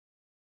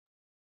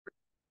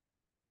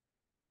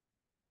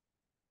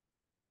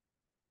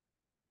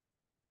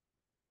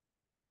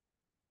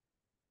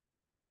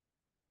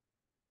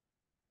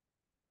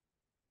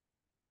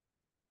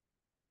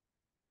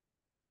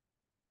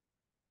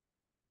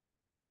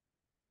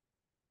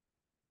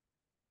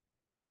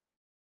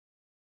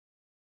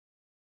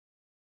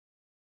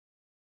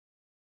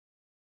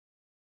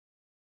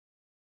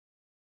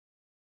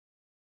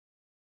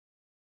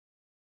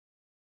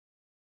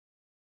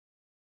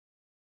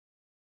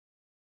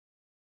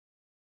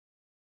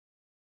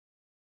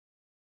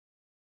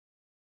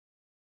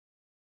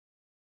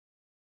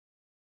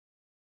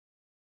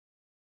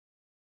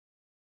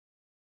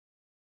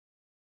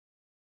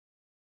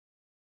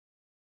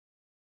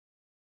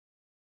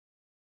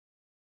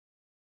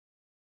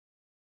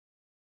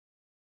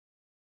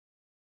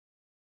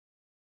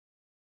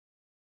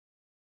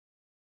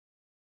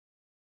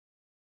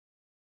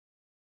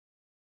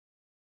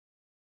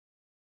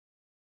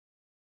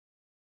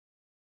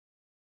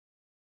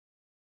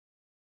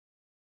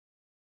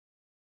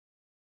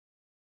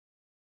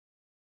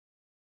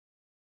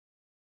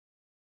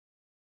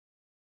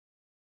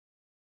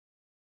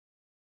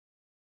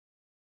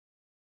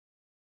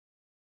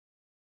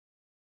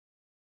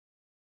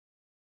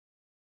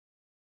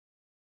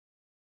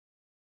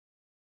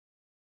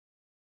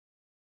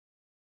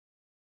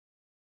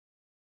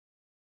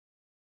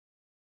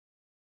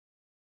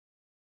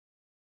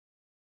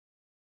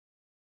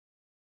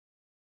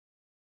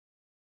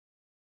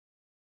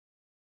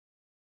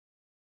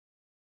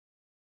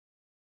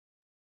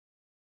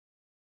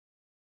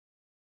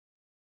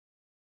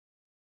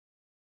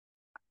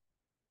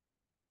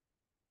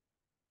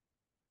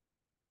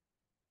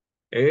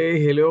Hey,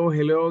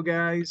 hello,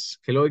 guys.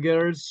 Hello,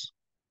 girls.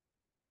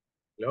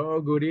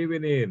 Hello, good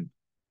evening.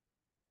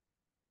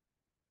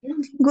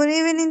 Good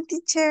evening,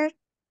 teacher.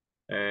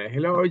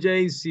 Hello,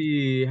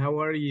 JC. How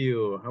are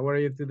you? How are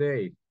you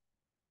today?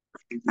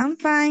 I'm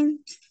fine.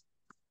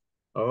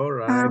 All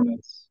right, Um,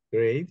 that's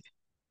great.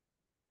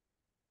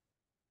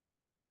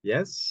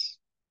 Yes.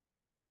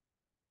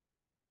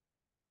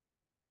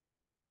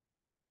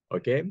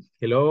 Okay.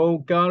 Hello,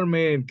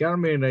 Carmen.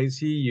 Carmen, I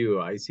see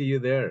you. I see you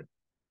there.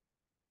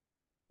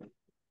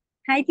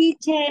 Hi,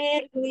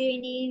 teacher. Good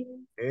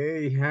evening.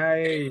 Hey,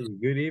 hi.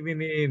 Good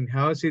evening.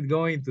 How's it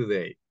going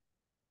today?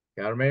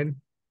 Carmen,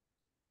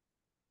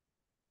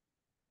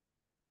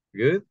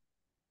 good?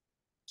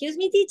 Excuse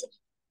me, teacher.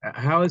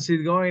 How's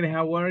it going?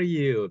 How are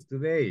you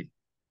today?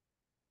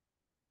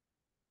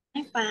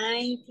 I'm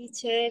fine,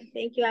 teacher.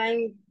 Thank you.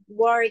 I'm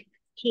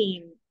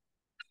working.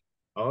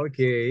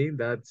 Okay,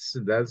 that's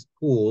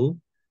cool.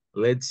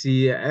 Let's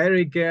see,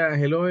 Erica.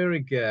 Hello,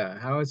 Erica.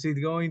 How is it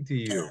going to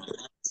you?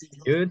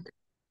 Good?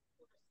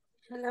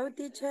 Hello,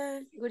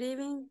 teacher. Good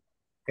evening.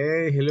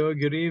 Hey, hello,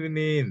 good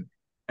evening.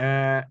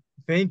 Uh,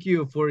 Thank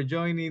you for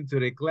joining to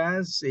the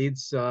class.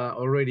 It's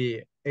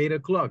already 8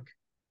 o'clock.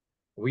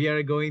 We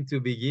are going to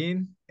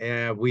begin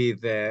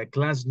with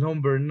class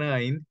number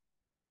 9.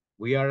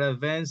 We are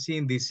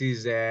advancing. This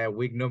is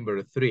week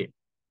number 3.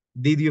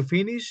 Did you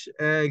finish,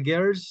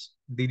 girls?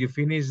 Did you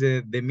finish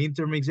the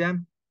midterm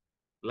exam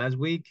last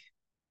week?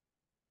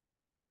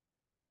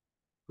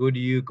 Could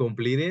you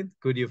complete it?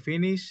 Could you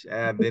finish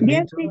the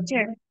yes, midterm?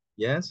 teacher.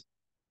 Yes.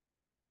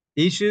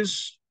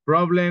 Issues,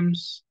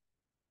 problems?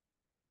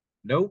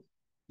 No?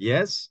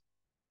 Yes?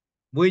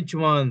 Which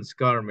ones,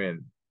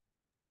 Carmen?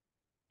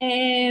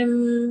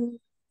 Em,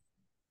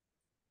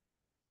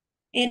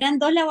 Eran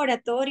dos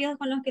laboratorios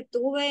con los que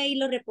tuve y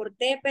los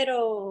reporté,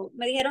 pero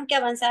me dijeron que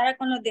avanzara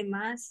con los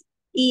demás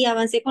y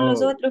avancé con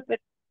los Oh, otros,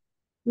 pero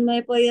no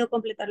he podido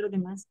completar los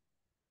demás.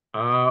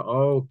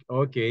 oh,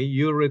 okay.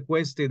 You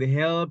requested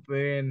help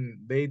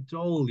and they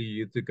told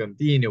you to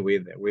continue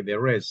with the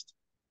rest.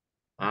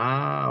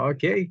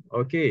 Okay,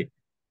 okay.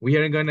 We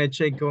are gonna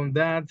check on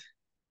that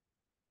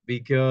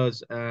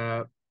because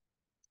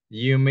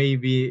you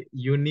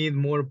need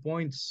more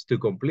points to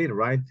complete,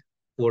 right?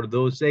 For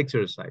those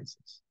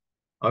exercises.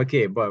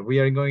 Okay, but we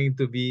are going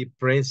to be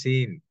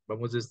pressing.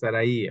 Vamos a estar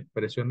ahí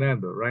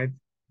presionando, right?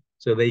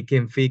 So they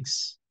can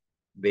fix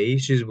the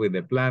issues with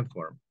the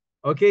platform.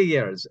 Okay,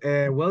 girls,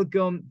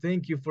 welcome.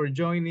 Thank you for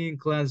joining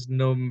class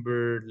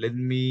number. Let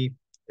me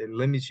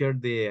share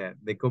the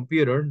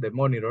computer, the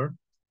monitor.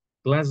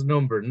 Class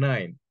number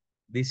 9.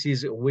 This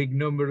is week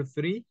number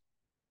 3.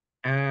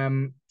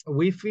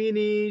 We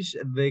finish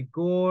the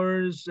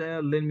course,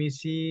 let me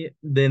see,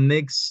 the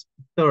next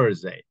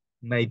Thursday,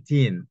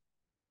 19.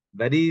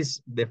 That is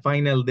the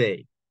final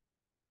day.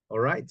 All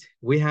right.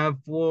 We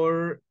have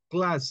 4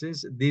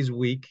 classes this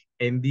week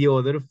and the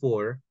other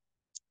 4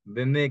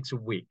 the next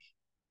week.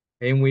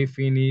 And we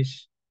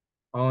finish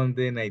on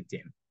the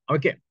 19th.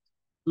 Okay.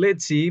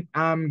 Let's see.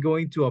 I'm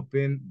going to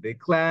open the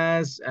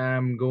class.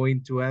 I'm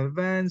going to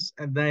advance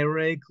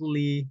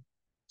directly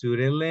to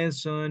the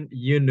lesson.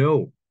 You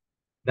know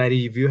that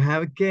if you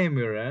have a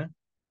camera,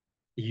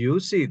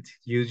 use it.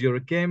 Use your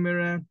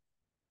camera.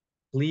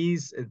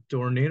 Please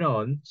turn it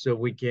on so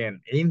we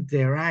can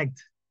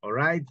interact. All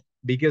right.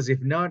 Because if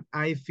not,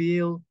 I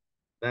feel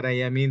that I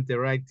am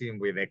interacting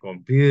with a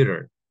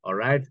computer. All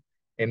right.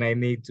 And I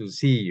need to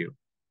see you.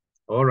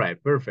 All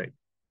right. Perfect.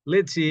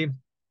 Let's see.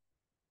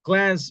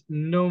 Class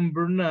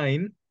number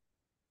 9,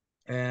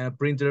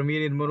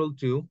 pre-intermediate model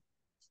 2.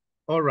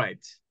 All right.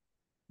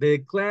 The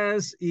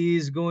class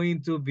is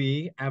going to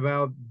be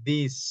about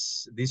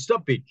this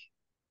topic.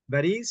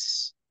 That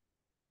is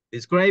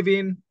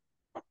describing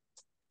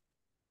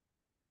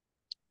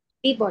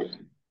People.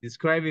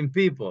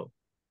 people.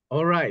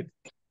 All right.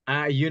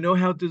 You know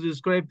how to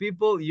describe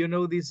people? You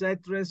know this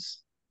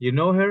actress? You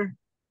know her?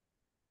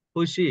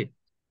 Who's she?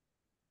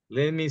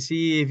 Let me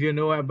see if you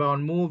know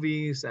about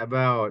movies,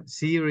 about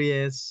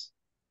series.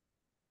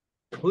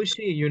 Who's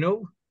she, you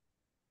know?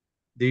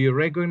 Do you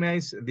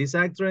recognize this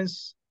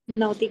actress?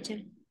 No, teacher.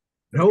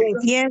 No?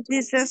 Yes,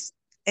 this is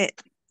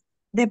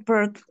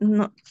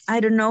no, I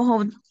don't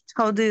know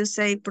how do you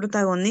say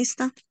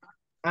protagonista.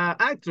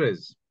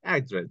 Actress.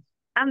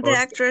 I'm the Or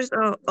actress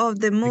of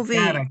the the movie,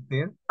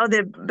 character. of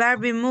the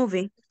Barbie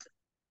movie.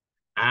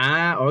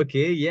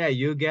 Okay, yeah,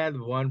 you got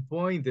 1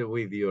 point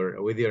with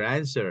your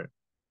answer.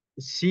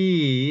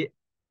 She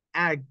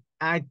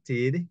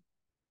acted,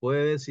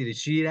 puede decir,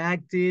 she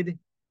acted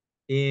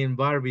in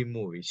Barbie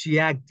movie. She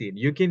acted.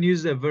 You can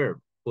use the verb.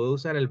 Puedo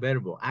usar el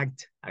verbo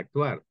act,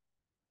 actuar.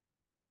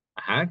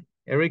 Ajá.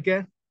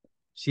 Erica,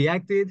 she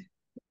acted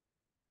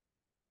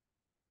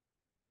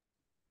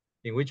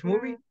in which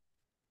movie?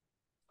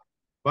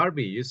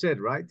 Barbie, you said,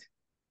 right?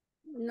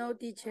 No,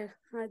 teacher.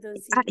 I don't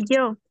see.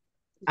 Yo.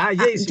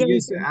 Jason, you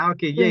said. Jason.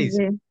 Okay, Yes,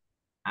 Jason.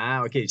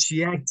 yes. Okay,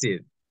 she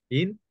acted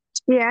in,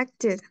 She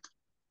acted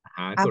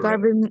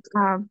correct.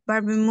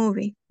 Barbie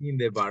movie. In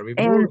the Barbie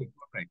And movie.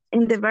 correct.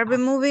 in the Barbie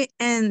movie,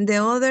 and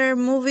the other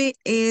movie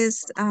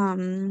is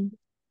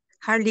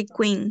Harley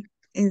Quinn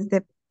is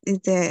the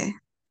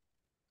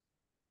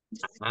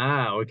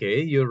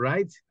Okay, you're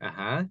right.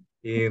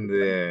 In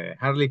the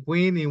Harley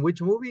Quinn, in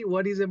which movie?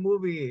 What is the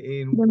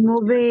movie? In the which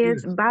movie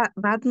is appearance?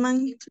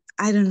 Batman.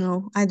 I don't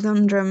know. I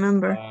don't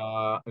remember.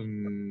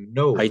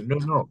 No, Hi, no,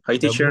 no. hi,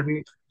 The teacher.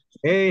 movie.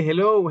 Hey,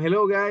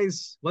 hello,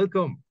 guys.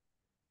 Welcome.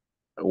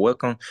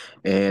 Welcome.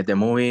 The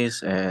movie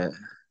is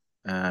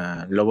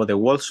Lobo de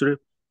Wall Street.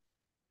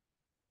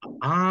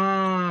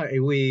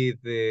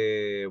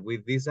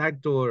 With this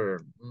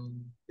actor,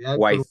 the actor.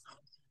 Wife.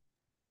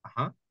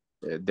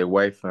 The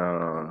wife.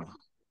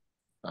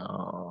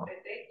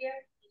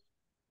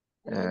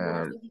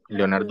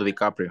 Leonardo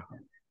DiCaprio.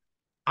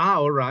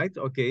 All right.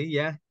 Okay,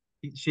 yeah.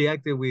 She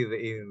acted with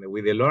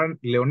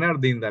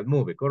Leonardo in that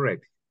movie,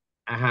 correct?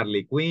 A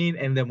Harley Quinn,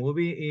 and the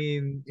movie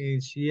in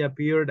she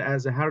appeared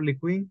as a Harley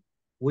Quinn.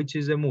 Which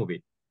is the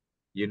movie?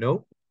 You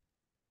know?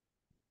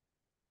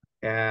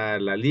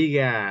 La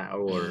Liga,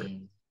 or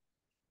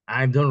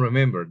I don't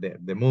remember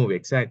the movie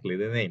exactly,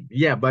 the name.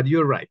 Yeah, but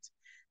you're right.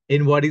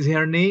 And what is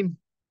her name?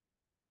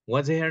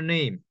 What's her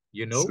name?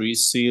 You know?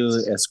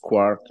 Suicide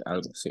Squad,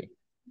 algo así.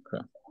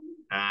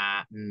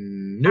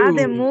 No.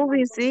 The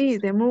movie, sí,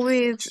 the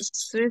movie is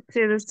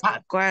Suicide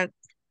Squad.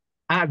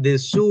 The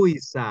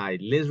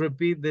suicide. Let's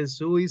repeat the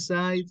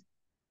suicide.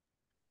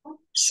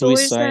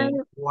 Suicide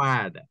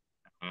Squad.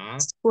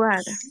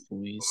 Squad.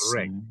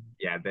 Correct.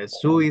 Yeah, the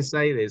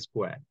suicide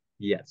squad.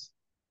 Yes.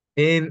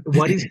 And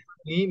what is her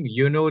name?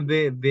 You know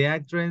the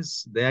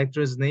actress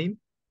name?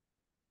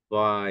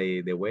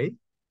 By the way?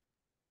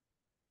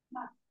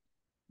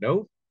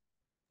 No?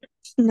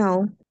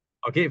 No.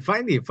 Okay,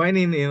 find it on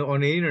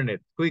the internet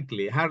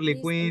quickly.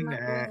 Harley Quinn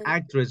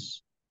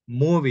actress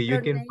movie, you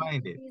can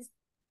find it.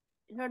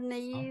 Her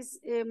name is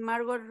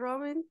Margot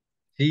Robbie.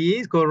 She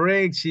is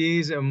correct. She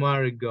is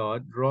Margot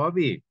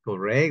Robbie.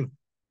 Correct.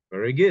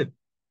 Very good.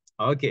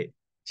 Okay,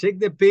 check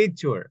the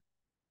picture.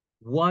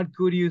 What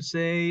could you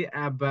say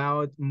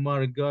about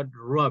Margot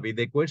Robbie?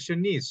 The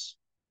question is,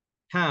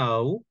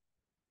 how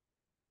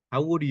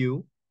would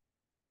you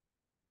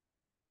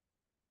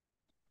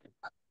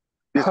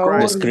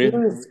Describe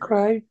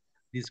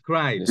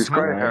describe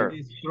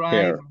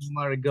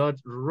Margot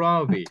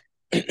Robbie?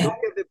 Look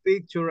at the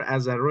picture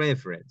as a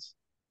reference.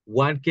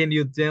 What can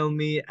you tell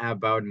me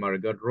about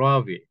Margot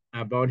Robbie,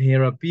 about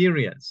her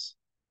appearance?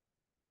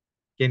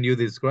 Can you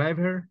describe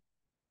her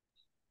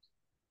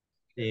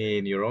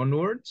in your own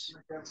words?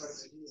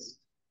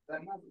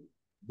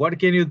 What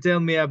can you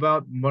tell me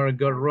about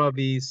Margot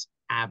Robbie's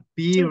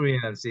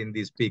appearance in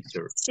this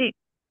picture?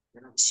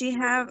 She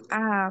have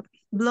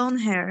blonde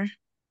hair.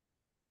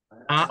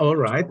 All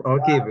right.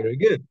 Okay, very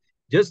good.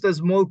 Just a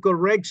small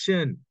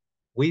correction.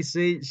 We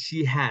say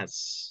she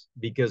has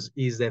because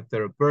it's the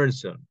third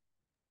person.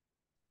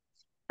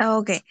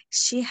 Okay,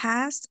 she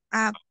has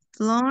a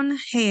blonde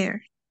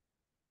hair.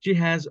 She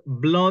has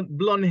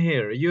blonde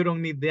hair. You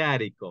don't need the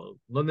article.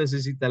 No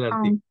necesita el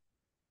artículo.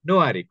 No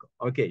article.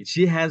 Okay,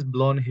 she has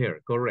blonde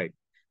hair. Correct.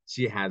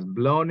 She has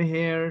blonde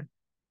hair.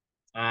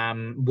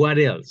 What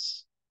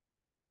else?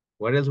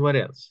 What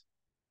else?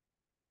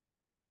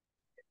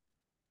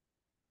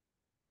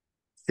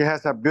 She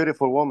has a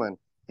beautiful woman.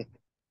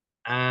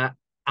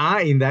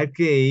 In that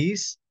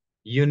case,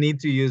 you need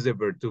to use the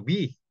verb to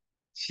be.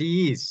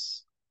 She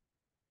is.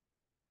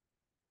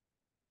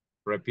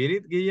 Repeat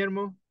it,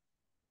 Guillermo.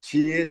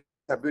 She is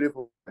a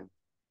beautiful woman.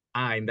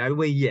 In that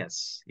way,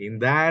 yes. In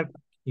that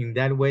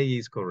way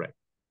is correct.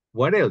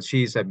 What else?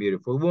 She is a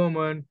beautiful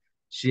woman.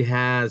 She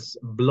has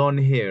blonde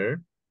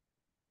hair.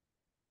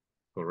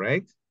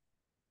 Correct.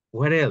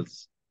 What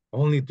else?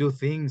 Only two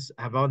things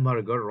about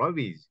Margot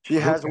Robbie. She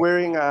has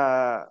wearing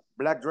a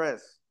black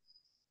dress.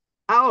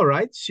 All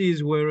right,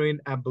 she's wearing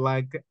a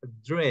black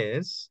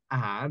dress.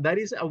 That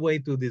is a way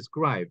to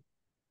describe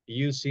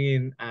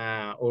using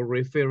or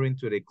referring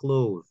to the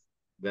clothes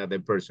that the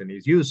person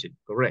is using,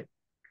 correct?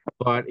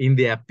 But in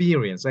the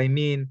appearance, I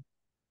mean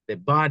the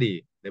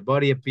body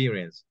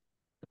appearance.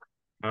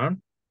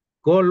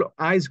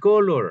 Eyes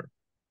color.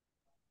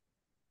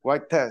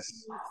 White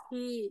test.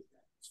 She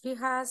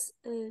has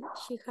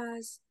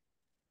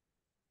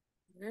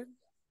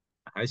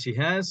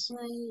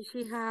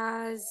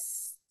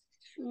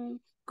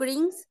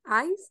green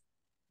eyes.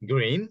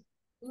 Green.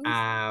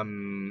 I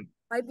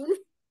believe.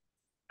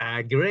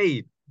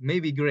 Gray,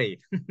 maybe gray.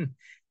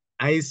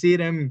 I see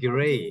them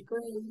gray. Okay,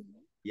 gray.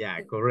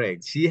 Yeah,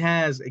 correct. She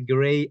has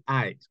gray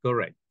eyes,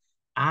 correct.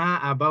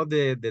 About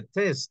the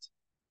test.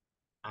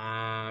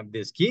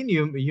 The skin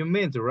you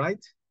meant,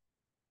 right?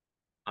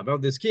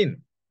 About the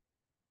skin.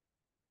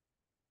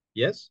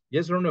 Yes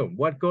or no?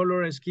 What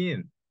color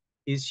skin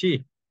is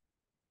she?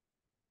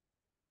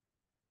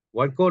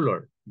 What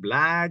color?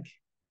 Black?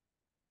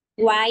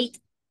 White.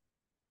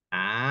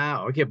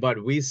 Okay,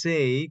 but we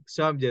say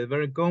subject,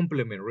 verb,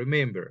 complement,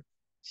 remember.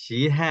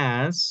 She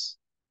has...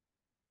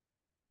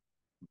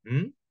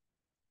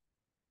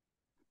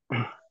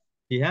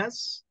 She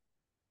has?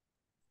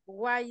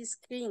 White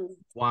skin.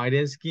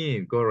 White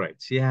skin,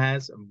 correct. She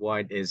has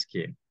white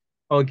skin.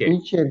 Okay.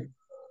 Teacher,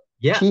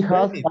 Yeah, she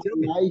tell has me, a tell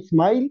me. nice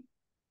smile.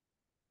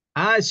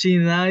 She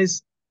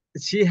nice.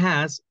 She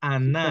has a She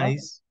has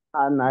nice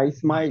a nice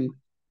smile. smile.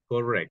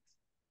 Correct.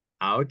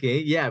 Okay,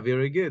 yeah,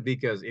 very good.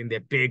 Because in the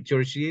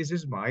picture, she is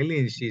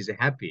smiling. She's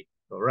happy.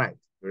 All right,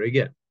 very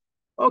good.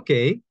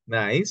 Okay,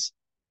 nice.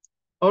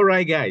 All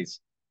right, guys.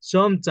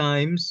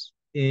 Sometimes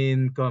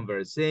in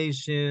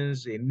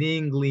conversations, in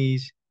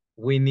English,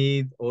 we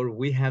need or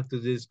we have to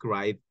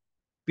describe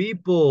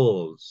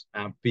people's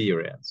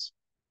appearance.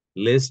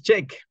 Let's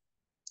check.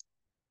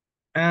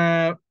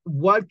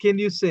 What can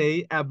you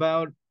say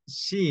about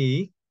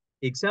she?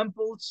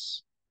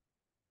 Examples?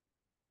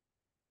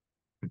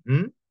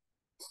 Mhm.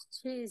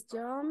 She is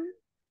young.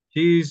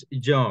 She's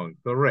young,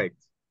 correct.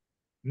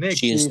 Next.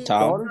 She is She's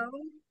tall.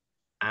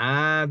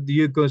 tall. Do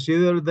you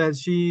consider that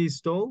she is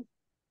tall?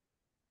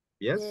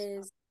 Yes?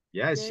 Yes.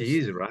 Yes, Yes, she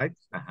is, right?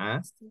 Uh-huh.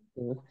 Yes,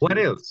 What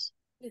else?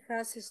 She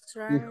has a she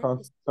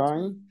has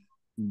shine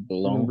and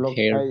Blonde black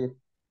hair. hair.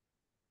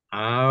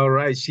 All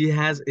right, she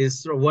has a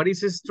what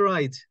is a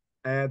stride?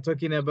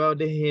 Talking about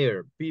the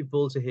hair,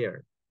 people's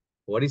hair.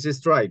 What is a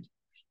stride?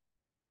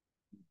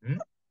 Hmm?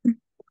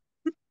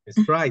 A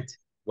stride.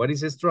 What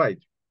is a stride?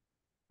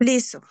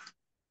 Liso.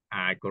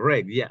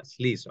 Correct. Yes,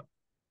 liso.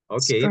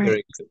 Okay, Straight.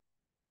 very good.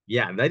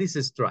 Yeah, that is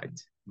a stride.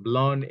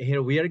 Blonde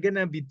hair. We are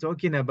gonna be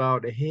talking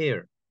about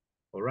hair,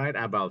 all right,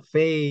 about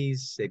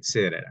face,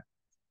 etc.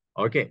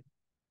 Okay.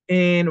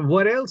 And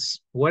what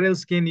else? What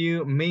else can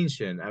you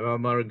mention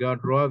about Margot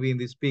Robbie in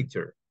this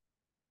picture?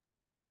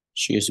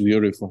 She is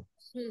beautiful.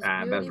 She's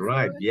That's beautiful.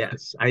 right.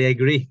 Yes, I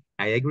agree.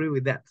 I agree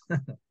with that.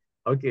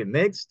 Okay,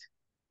 next.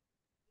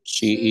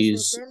 She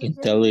is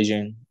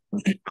intelligent.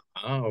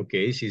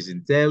 Okay, she's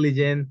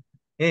intelligent.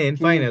 And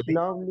She's finally,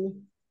 lovely.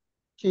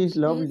 She's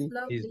lovely.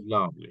 she's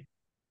lovely.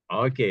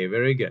 Okay,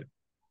 very good.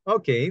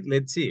 Okay,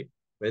 let's see.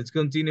 Let's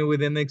continue with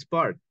the next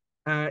part.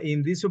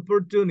 In this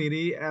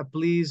opportunity,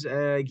 please,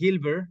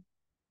 Gilbert,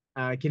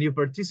 can you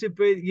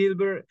participate,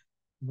 Gilbert?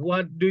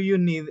 What do you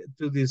need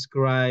to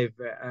describe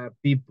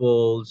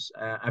people's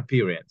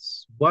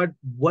appearance? What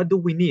do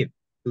we need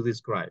to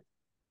describe?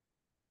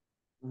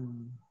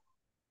 Mm.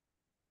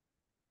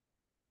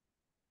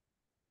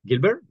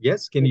 Gilbert,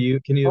 yes, can you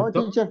Oh,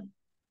 talk? teacher.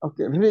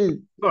 Okay,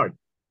 read. Start.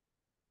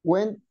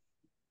 When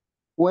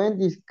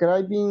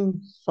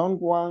describing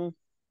someone's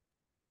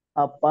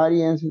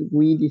appearance,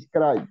 we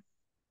describe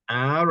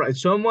All right,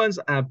 someone's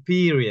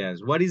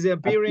appearance. What is the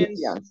appearance?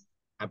 appearance.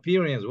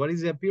 Appearance. What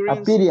is the appearance?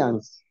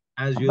 Appearance.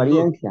 As you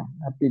look. Apariencia.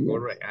 Appearance.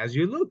 Correct. As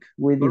you look.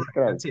 We Correct.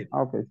 describe. That's it.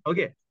 Okay.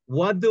 Okay.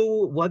 What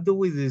do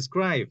we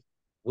describe?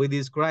 We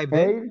describe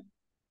Hair,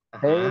 the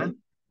hair,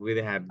 we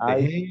have the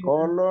eyes hair.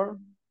 color,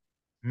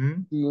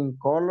 Hmm? skin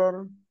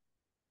color,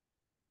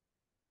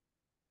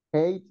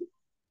 height,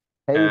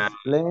 hair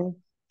length,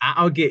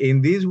 Okay,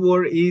 in this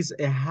word is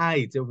a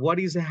height. What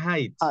is a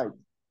height? height.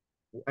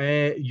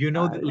 You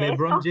know Height.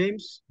 LeBron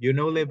James? You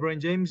know LeBron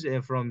James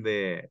from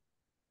the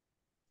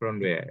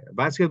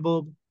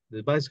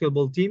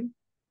basketball team?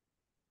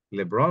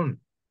 LeBron?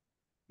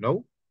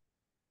 No?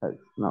 Height.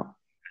 No.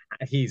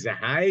 His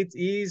height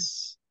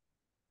is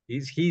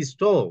he's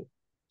tall.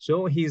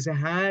 So his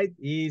height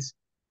is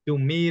 2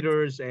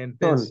 meters and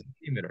 10 Tall.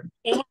 centimeters.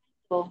 Es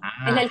alto.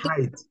 Es la altura.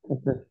 Height.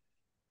 Okay.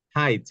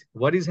 Height.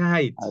 What is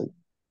height? Height.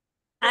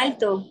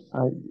 Alto.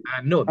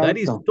 Height. No, that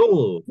is Alto.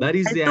 tall. That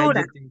is the Altura.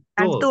 adjective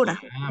tall. Altura.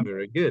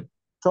 Very good.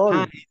 Tall.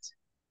 Height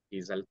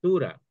is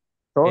altura.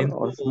 Tall And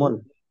or tall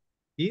small.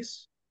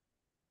 is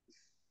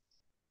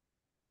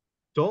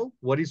tall.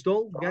 What is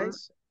tall,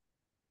 guys?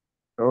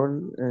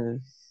 Tall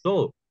is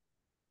Tall.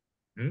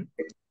 Hmm?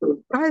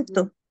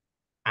 Alto.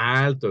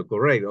 Alto,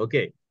 correct.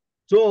 Okay.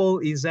 Tall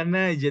is an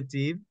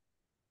adjective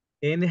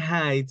and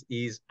height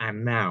is a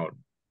noun.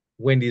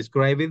 When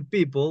describing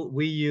people,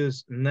 we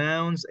use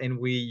nouns and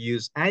we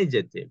use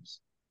adjectives.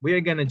 We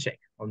are gonna check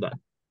on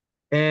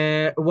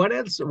that. What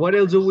else? What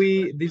else do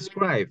we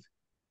describe?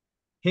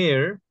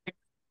 Hair.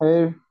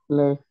 hair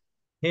length.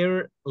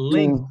 Hair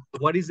length.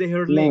 What is the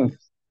hair length?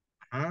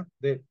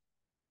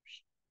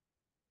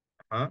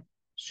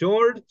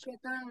 Short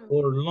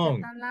or long?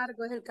 ¿Qué tan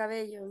largo es el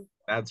cabello?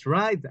 That's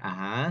right.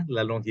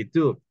 La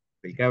longitud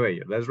del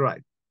cabello. That's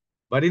right.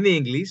 But in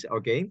English,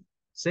 okay,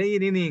 say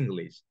it in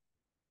English.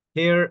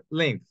 Hair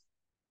length.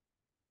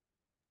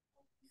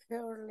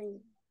 Hair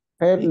length.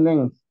 Hair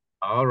length.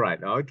 All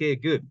right. Okay,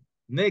 good.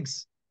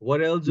 Next,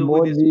 what else do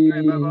we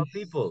describe about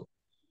people?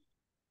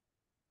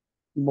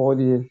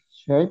 Body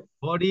shape.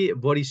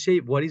 Body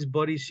shape. What is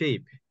body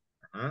shape?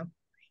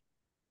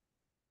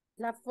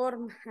 La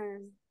forma.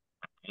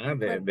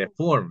 The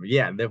form.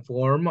 Yeah, the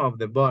form of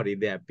the body,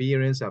 the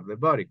appearance of the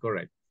body.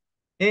 Correct.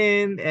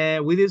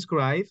 And we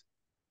describe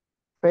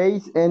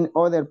Face and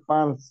other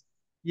parts.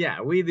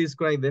 Yeah, we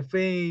describe the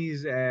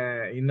face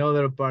in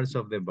other parts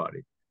of the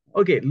body.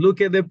 Okay,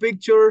 look at the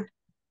picture.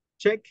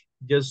 Check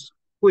just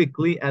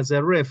quickly as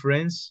a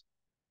reference.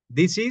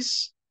 This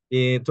is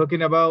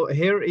talking about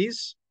hair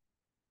is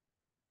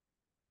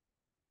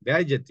the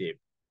adjective.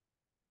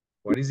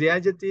 What is the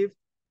adjective?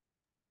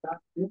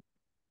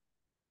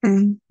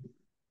 Mm.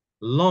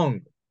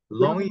 Long.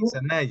 Long is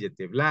an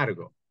adjective,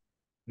 largo.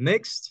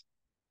 Next.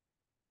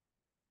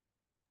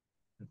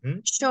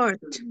 Short.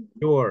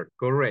 Short,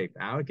 correct.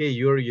 Okay,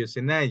 you're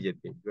using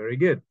adjective. Very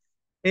good.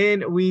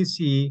 And we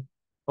see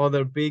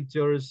other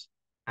pictures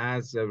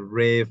as a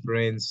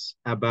reference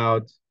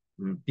about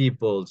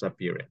people's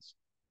appearance.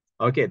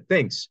 Okay,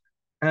 thanks.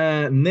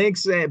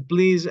 Next,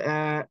 please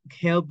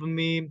help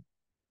me,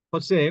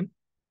 Jose.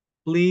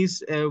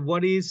 Please,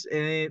 what else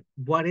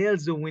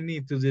do we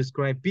need to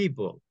describe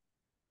people?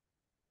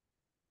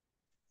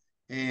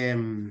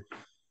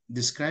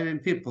 Describing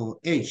people,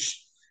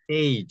 age.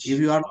 Age. If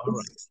you are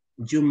right.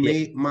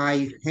 you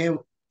might have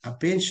a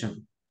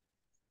pension.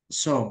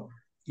 So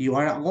you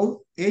are an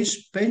old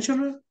age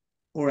pensioner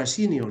or a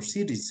senior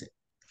citizen.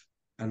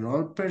 An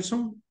old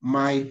person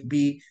might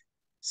be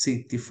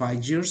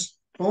 65 years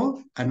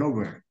old and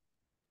over.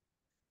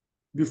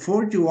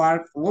 Before you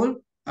are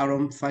old,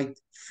 around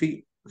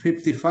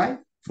 55,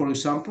 for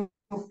example,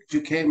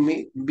 you can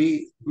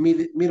be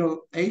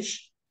middle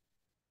age.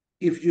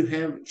 If you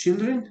have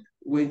children,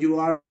 when you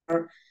are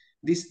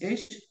this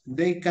age,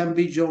 they can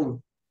be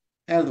young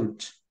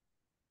adult,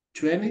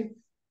 20,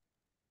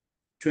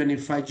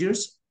 25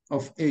 years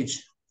of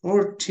age,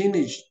 or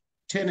teenager.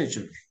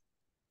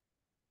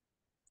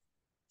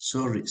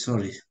 Sorry.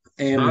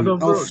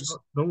 Don't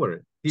worry.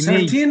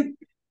 17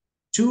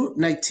 to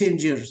 19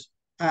 years,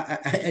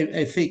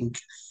 I think.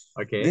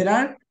 Okay. There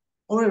are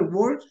other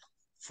words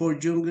for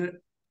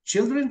younger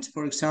children.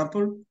 For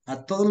example, a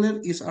toddler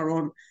is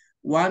around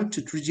 1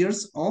 to 3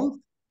 years old,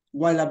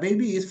 while a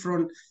baby is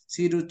from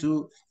 0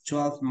 to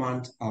 12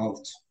 months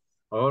old.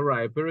 All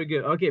right, very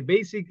good. Okay,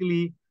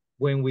 basically,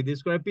 when we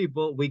describe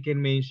people, we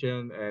can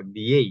mention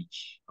the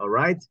age, all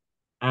right?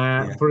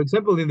 Yeah. For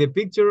example, in the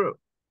picture,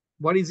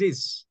 what is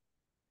this?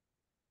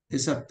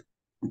 It's a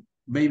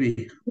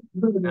baby.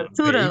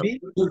 Baby?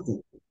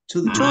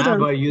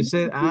 But you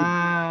said,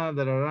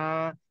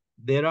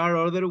 there are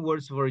other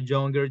words for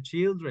younger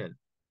children.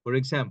 For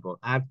example,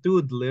 a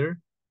toddler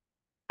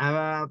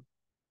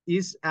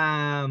is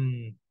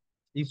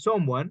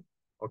someone,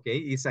 okay,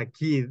 is a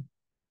kid,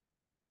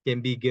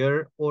 can be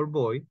girl or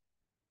boy,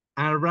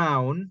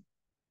 around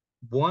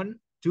 1,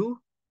 2,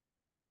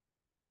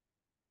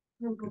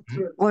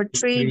 or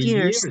 3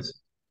 years.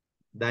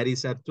 That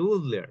is a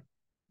toddler.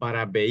 But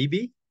a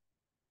baby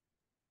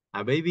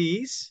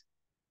is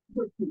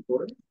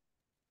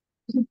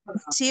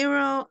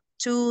 0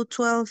 to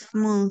 12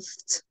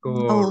 months.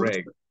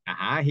 Correct.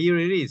 Here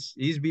it is.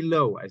 It's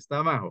below. Está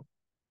abajo.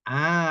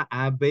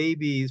 A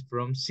baby is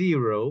from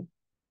 0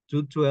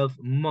 to 12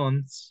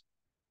 months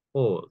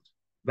old.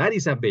 That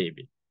is a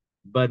baby.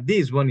 But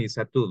this one is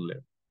a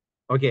toddler.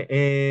 Okay,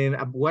 and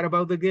what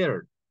about the girl?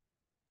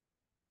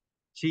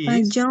 She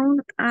is a young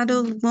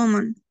adult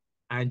woman.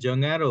 A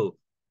young adult.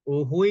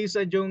 Who is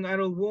a young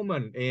adult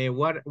woman?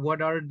 What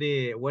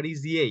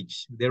is the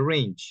age, the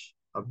range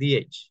of the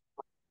age?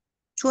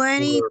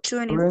 20,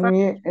 25.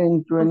 20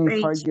 and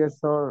 25 years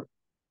old.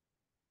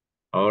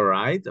 All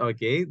right,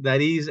 okay.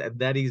 That is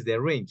the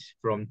range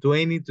from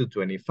 20 to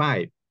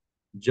 25.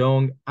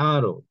 Young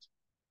adult.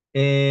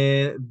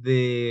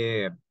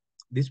 This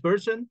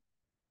person?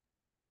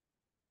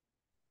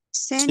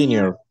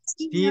 Senior.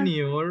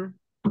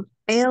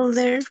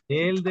 Elder.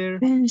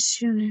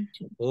 Pensioner.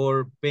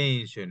 Or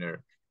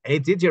pensioner. Hey,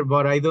 teacher,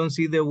 but I don't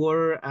see the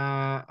word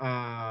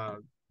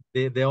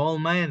the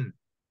old man.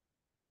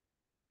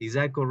 Is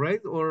that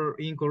correct or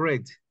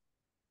incorrect?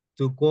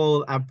 To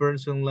call a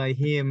person like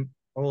him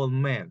old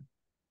man.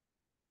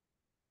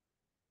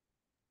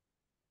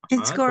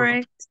 It's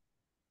correct.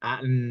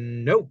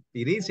 No,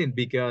 it isn't,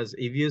 because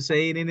if you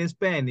say it in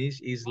Spanish,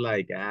 it's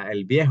like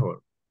el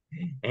viejo.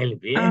 El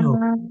viejo.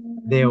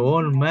 The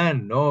old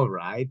man. No,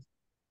 right?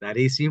 That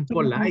is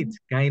impolite,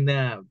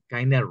 kinda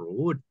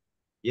rude.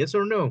 Yes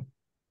or no?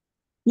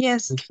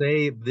 Yes. To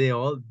say the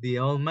old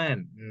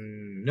man.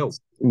 No.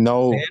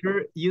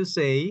 Better you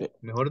say,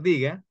 mejor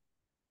diga.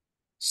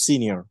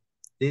 Senior.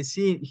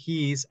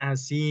 He is a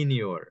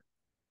senior.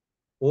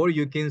 Or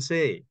you can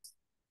say.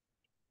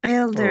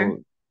 Elder.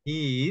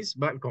 He is,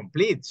 but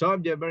complete.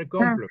 Subject, very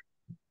complex.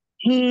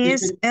 He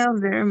is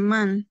elder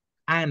man.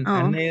 An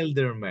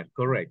elder man,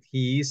 correct.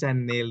 He is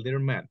an elder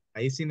man.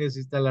 Ahí sí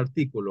necesita el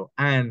artículo,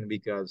 and,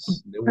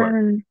 because the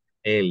word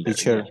elder.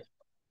 Teacher.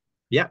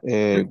 Yeah.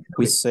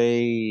 We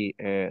say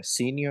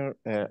senior,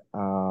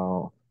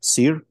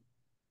 sir.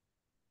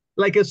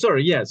 Like a sir,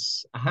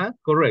 yes.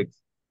 Correct.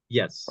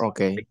 Yes.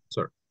 Okay. Like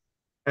sir.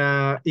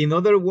 In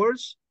other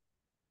words,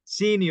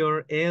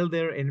 senior,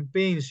 elder, and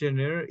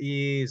pensioner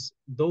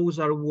those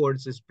are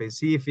words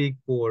specific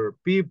for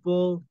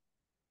people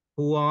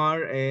who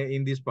are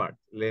in this part.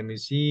 Let me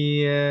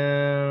see.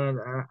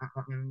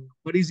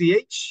 What is the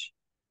age?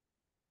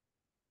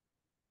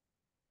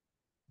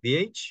 The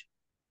age?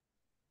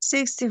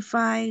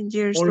 65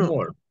 years or old.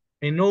 more.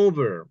 And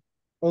over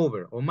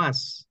or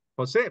más.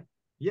 Jose,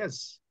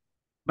 yes.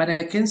 But I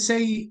can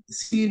say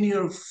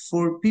senior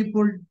for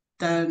people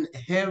that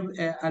have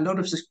a lot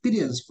of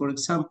experience. For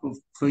example,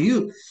 for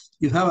you,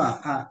 you have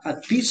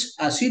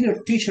a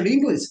senior teacher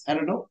English. I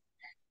don't know.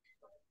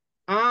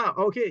 Ah,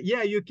 okay.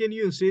 Yeah, you can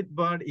use it,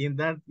 but in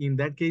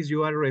that case,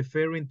 you are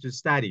referring to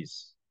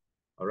studies.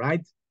 All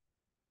right.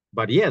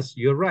 But yes,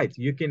 you're right.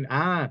 You can,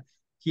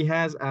 he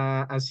has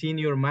a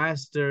senior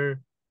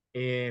master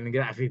in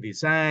graphic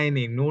design,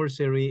 in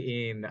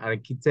nursery, in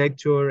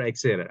architecture,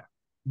 etc.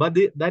 But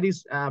that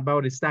is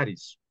about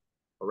studies.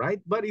 All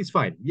right. But it's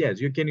fine. Yes,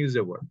 you can use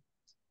the word.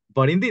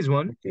 But in this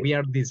one, we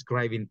are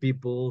describing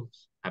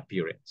people's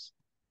appearance.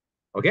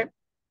 Okay.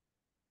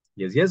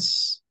 Yes,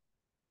 yes.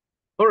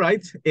 All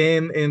right.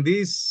 And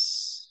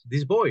this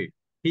boy,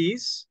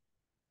 he's.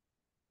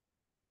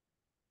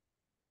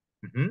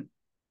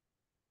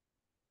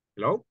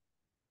 Hello?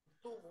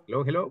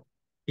 Hello, hello.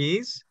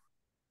 He's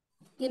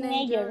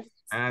Teenager.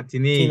 a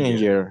teenager.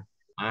 Teenager.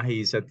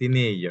 He's a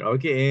teenager.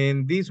 Okay,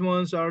 and these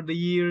ones are the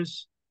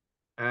years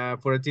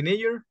for a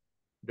teenager.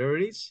 There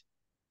it is.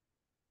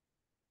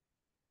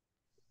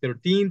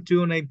 13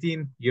 to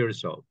 19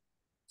 years old.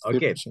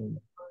 Okay. 13.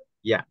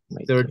 Yeah,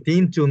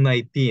 13 to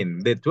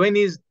 19. The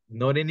 20s,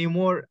 not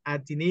anymore a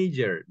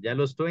teenager. Ya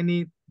los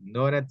 20,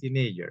 not a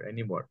teenager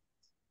anymore.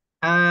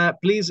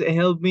 Please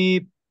help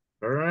me.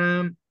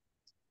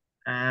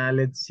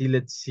 Let's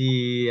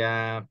see.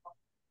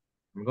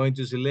 I'm going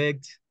to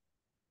select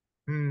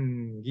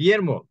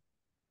Guillermo.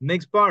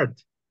 Next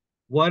part.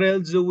 What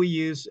else do we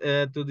use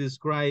to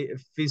describe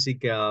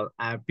physical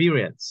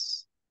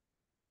appearance?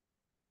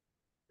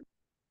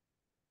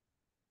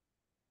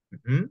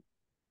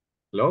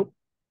 Hello?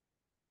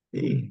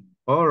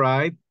 All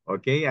right.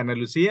 Okay, Ana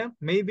Lucia,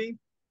 maybe?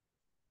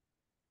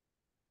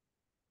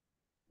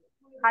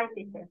 Hi,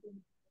 teacher.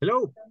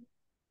 Hello.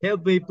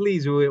 Help me,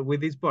 please,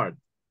 with this part.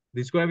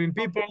 Describing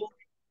people. Okay.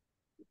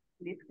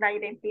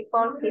 Describing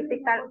people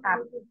physical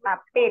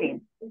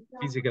appearance.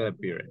 Physical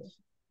appearance.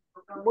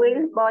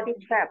 Build body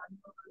shape.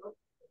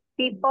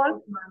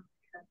 People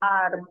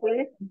are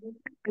built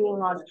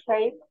in all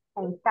shapes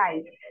and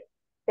size.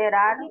 There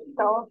are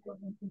those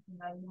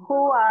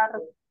who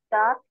are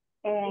dark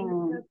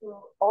and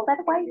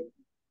otherwise.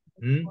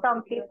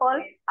 Some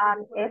people are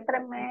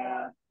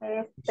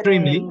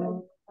extremely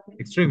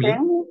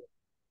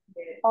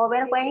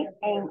overweight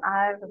and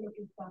are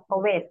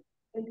obese.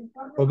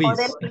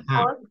 Obese.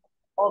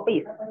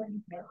 Obese.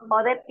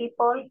 Other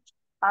people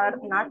are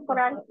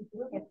natural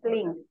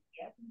slim,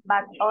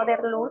 but other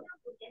look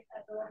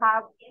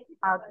have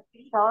a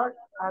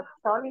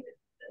solid.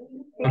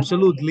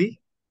 Absolutely.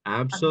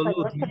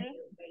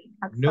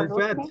 No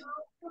fat.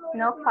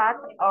 No fat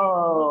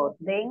or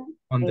then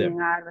on them.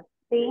 Are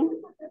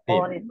thin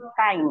or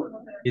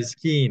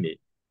skinny.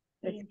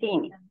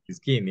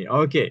 Skinny.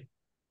 Okay.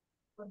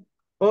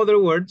 Other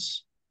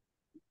words.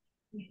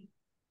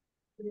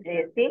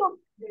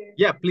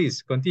 Yeah,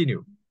 please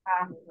continue.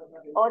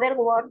 Other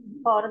words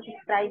for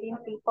describing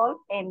people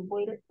and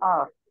will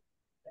are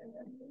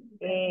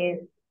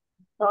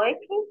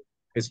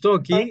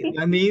stocky.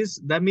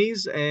 That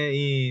means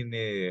in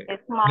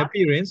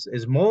appearance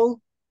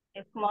small.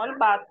 Small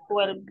but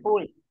well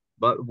built.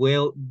 But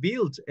well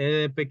built.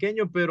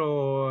 Pequeño,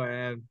 pero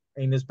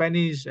in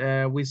Spanish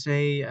we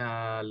say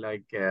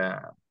like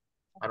I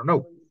don't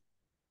know.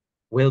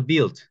 Well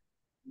built.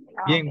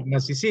 Bien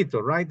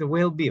macicito, right?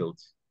 Well built.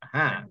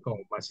 Ajá,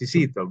 como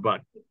macicito,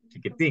 but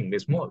chiquitín,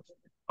 small.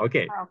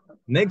 Okay.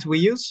 Next we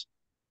use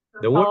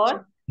the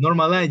word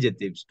normal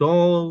adjectives.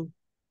 Tall,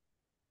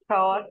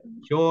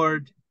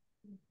 short,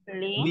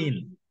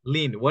 lean.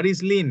 What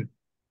is lean?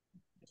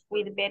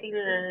 With very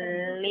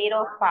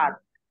little fat.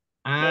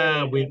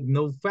 With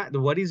no fat.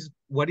 What is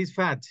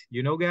fat?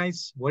 You know,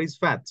 guys, what is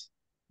fat?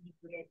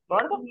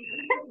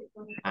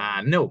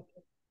 No.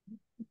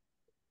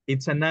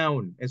 It's a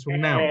noun. It's a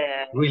noun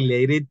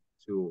related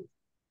to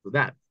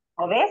that.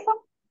 Obeso?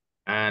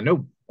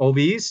 No.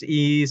 Obeso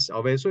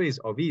is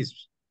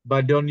obese.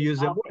 But don't use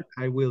the word.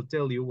 I will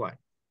tell you why.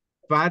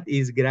 Fat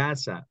is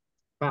grasa.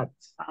 Fat.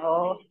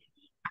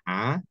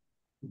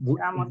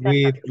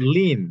 With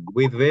lean,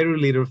 with very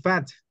little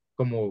fat.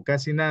 Como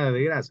casi nada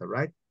de grasa,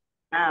 right?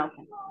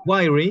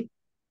 Okay.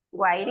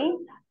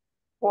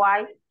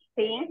 White,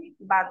 thin,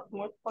 but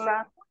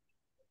muscular.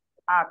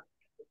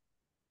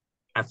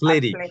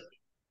 Athletic.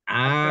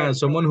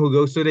 Someone who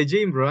goes to the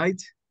gym,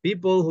 right?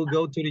 People who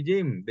go to the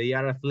gym, they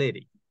are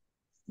athletic.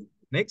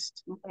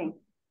 Next. Okay.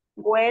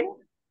 Well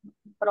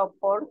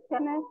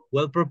proportioned.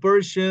 Well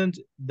proportioned,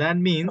 that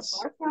means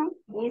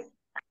is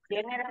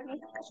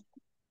generally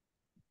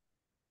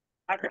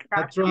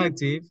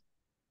attractive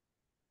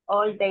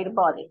all their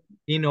body.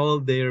 In all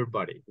their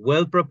body.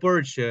 Well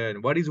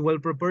proportioned. What is well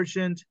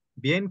proportioned?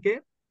 Bien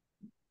qué?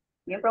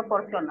 Bien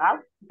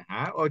proporcional.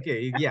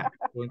 Okay, yeah.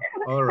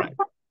 All right.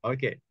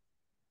 Okay.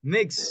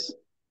 Next.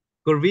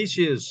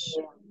 Curvaceous.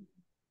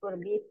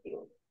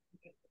 Curvaceous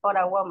for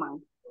a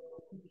woman.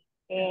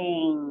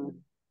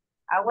 In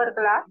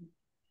hourglass.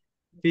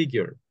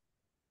 Figure.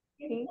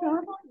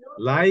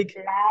 Like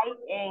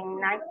in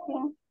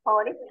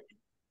 1940.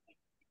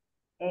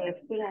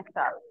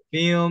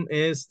 Film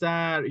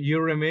star. You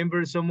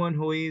remember someone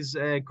who is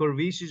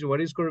curvaceous? What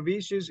is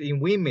curvaceous? In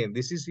women.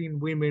 This is in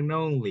women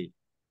only.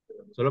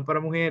 Solo para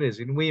mujeres,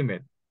 in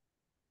women.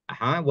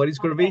 What is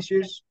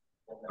curvaceous?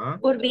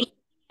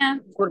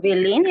 Curvilínea.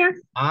 Curvilínea.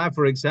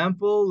 For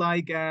example,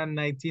 like a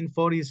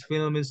 1940s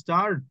film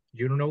star.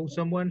 You know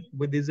someone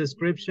with this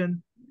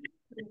description?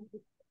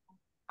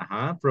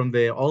 From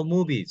the all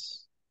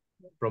movies.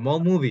 From all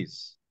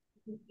movies.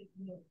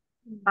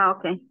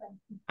 Okay.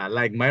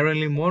 Like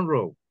Marilyn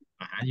Monroe.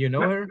 You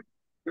know her?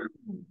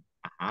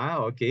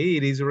 Okay,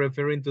 it is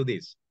referring to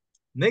this.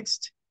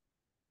 Next.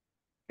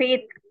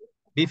 Fit.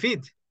 Be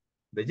fit.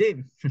 The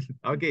gym.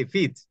 Okay,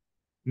 fit.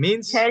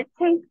 Means?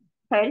 Healthy.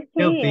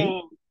 Healthy.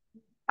 And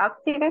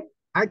active.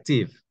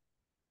 Active.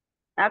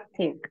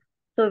 Active.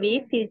 To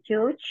be fit,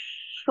 you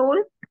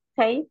should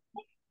take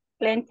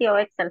plenty of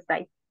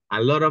exercise.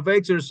 A lot of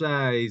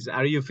exercise.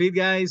 Are you fit,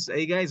 guys?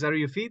 Hey, guys, are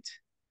you fit?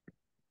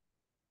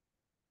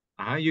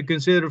 You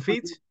consider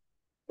fit?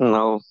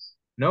 No.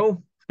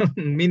 No?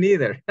 Me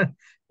neither.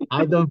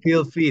 I don't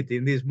feel fit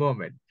in this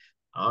moment.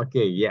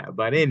 Okay, yeah,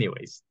 but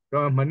anyways, de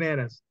todas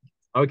maneras.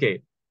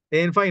 Okay,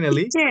 and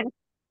finally. Teacher,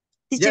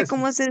 Yes.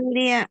 ¿cómo se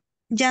diría?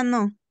 Ya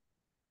no.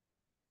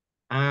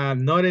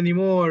 Not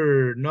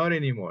anymore, not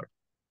anymore.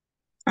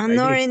 Not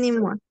this.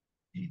 anymore.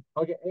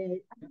 Okay.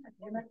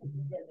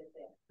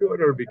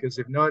 Shorter, because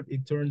if not,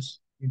 it turns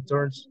it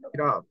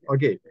off.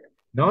 Okay,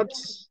 not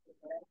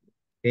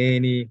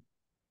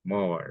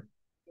anymore.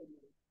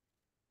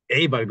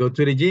 Hey, but go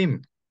to the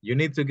gym. You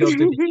need to go to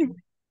the gym.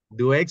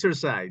 Do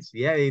exercise.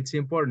 Yeah, it's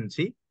important.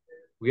 See,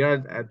 we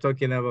are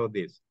talking about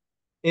this.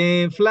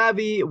 And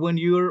flabby, when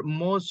your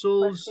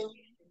muscles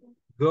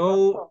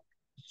go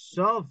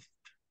soft,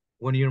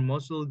 when your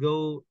muscles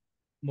go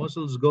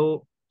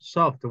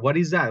soft. What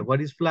is that?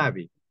 What is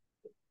flabby?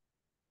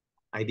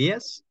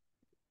 Ideas?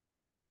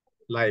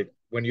 Like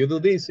when you do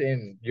this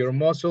and your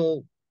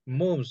muscle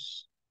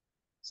moves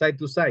side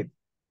to side.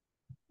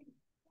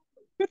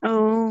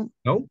 Oh.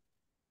 No?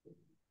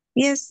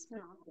 Yes.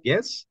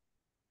 Yes?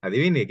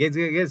 Adivine,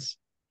 guess.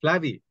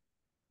 Flabby.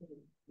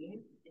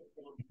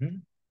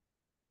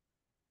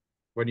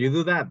 When you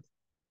do that.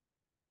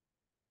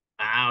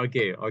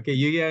 Okay.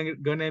 You're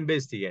gonna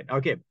investigate.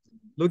 Okay.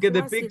 Look at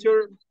the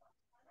picture.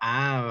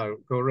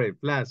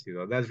 Correct.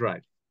 Plácido. That's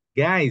right.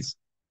 Guys,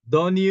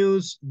 don't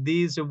use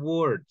this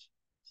word.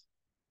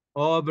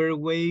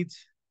 Overweight.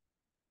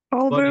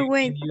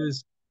 Overweight.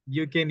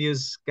 You can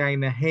use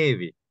kind of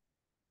heavy.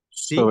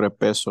 See?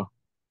 Sobrepeso.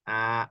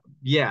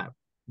 Yeah,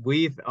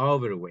 with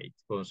overweight,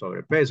 con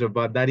sobrepeso,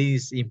 but that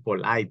is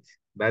impolite.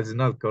 That's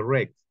not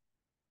correct.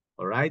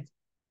 All right?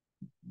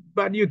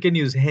 But you can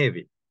use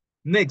heavy.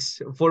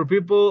 Next, for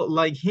people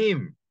like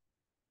him,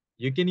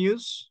 you can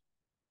use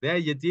the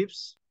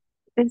adjectives.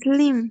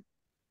 Slim.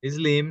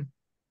 Slim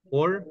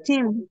or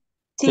Thin.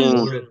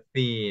 or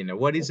thin.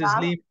 What is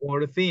slim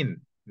or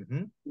thin?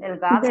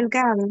 Delgado.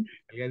 Delgado.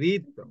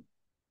 Delgadito.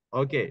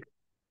 Okay.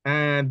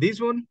 And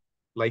this one,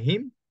 like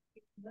him?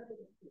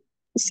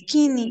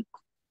 Skinny.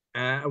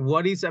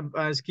 What is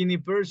a skinny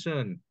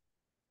person?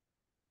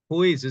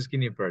 Who is a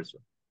skinny person?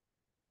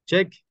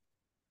 Check.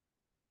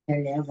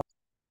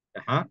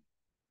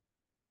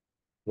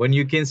 When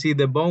you can see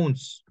the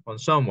bones on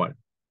someone,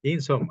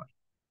 in someone.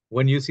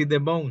 When you see the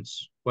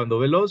bones, cuando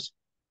ve los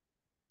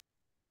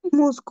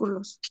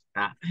músculos.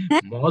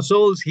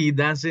 Muscles, he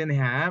doesn't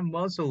have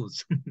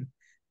muscles.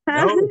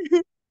 No,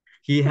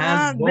 he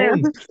has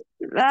bones.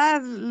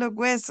 Los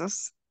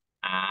huesos.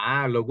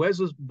 Los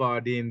huesos,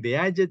 but in the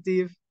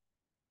adjective,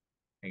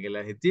 en el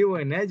adjetivo,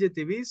 en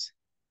adjective is?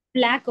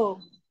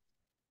 Flaco.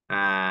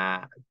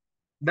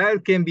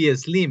 That can be a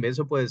slim,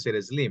 eso puede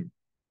ser slim.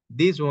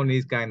 This one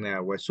is kind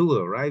of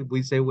huesudo, right?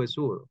 We say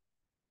huesudo.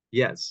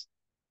 Yes.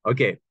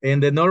 Okay,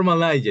 and the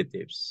normal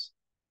adjectives.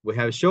 We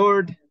have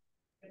short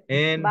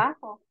and...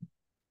 Bajo.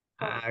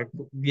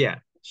 Yeah,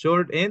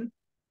 short and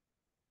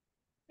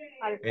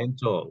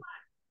tall.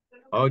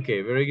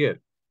 Okay, very good.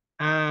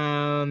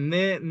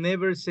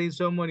 Never say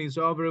someone is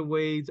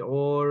overweight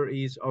or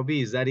is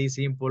obese. That is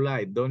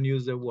impolite. Don't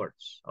use the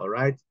words, all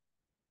right?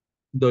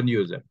 Don't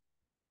use them.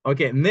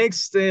 Okay,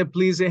 next,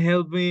 please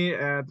help me.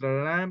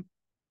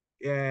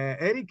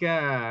 Erika.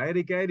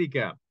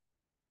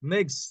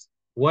 Next,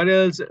 what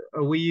else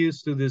we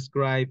use to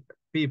describe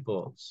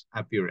people's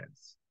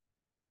appearance?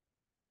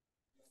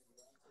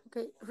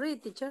 Okay,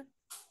 read, teacher.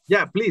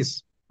 Yeah,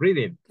 please, read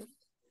it. Okay.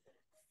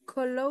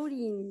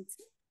 Coloring.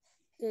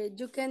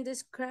 You can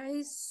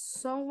describe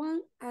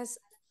someone as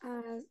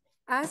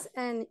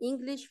an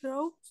English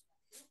rose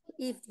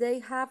if they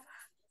have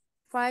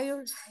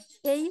fair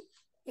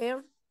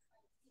hair,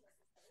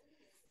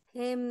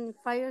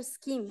 fair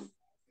skin,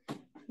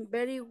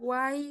 very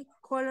white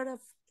color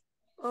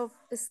of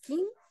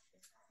skin.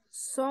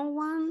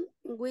 Someone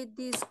with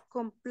this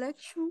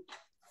complexion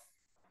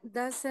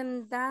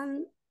doesn't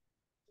dance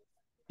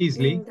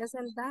easily.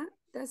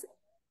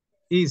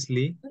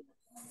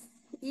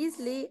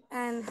 Easily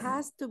and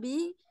has to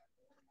be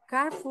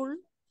careful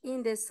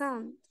in the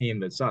sun. In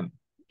the sun.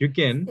 You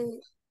can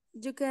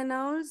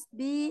also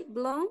be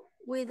blonde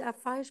with a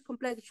fair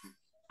complexion.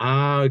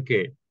 Ah,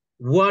 okay.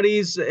 What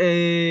is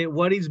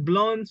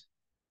blonde?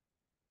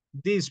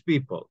 These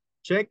people.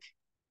 Check.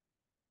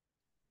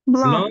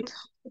 Blonde,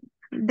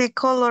 the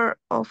color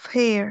of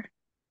hair.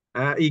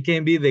 It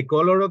can be the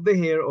color of the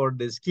hair or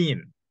the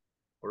skin.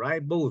 All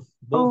right, both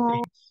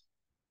things.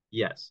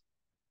 Yes.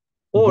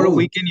 Or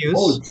we can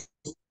use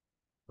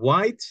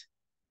white.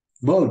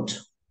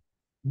 Both.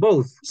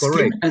 Both,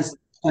 correct.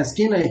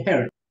 Skin and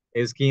hair.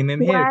 Skin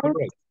and hair,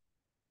 correct.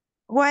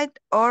 White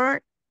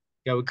or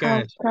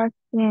Caucasian.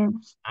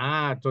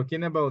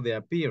 Talking about the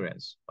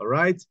appearance. All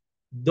right.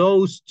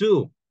 Those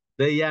two,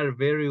 they are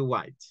very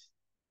white.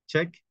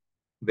 Check.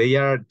 They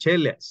are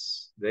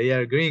cheles. They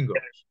are gringos.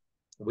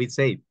 We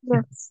say.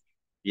 Yes.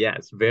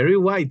 Yes, very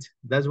white.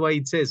 That's why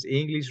it says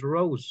English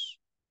rose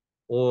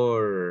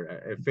or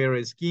a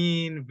fair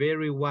skin,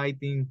 very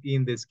white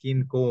in the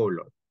skin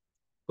color.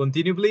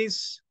 Continue,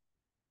 please.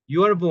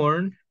 You are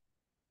born.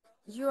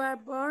 You are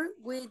born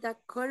with a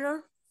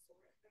color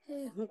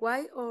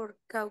white or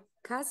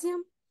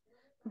Caucasian,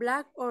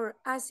 black or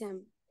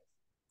Asian.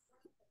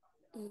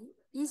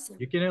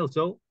 You can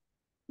also.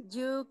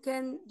 You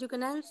can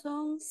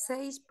also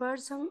say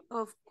person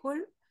of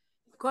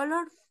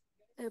color,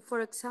 for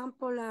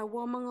example, a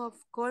woman of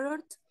color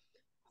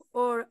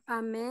or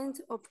a man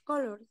of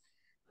color,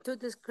 to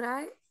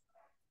describe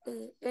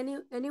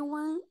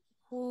anyone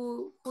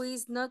who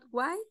is not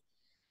white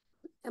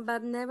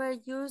but never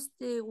use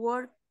the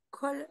word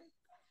color.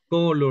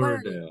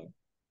 Colored.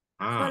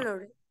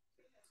 Color.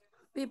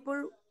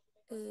 People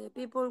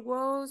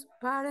whose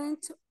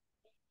parents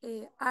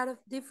are of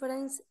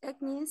different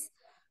ethnic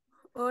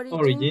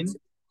origins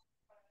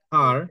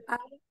are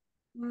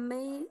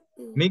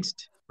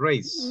mixed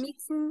race.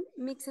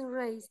 Mixing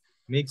race.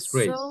 Mixed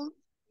race.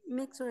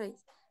 Mixed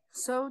race.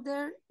 So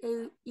the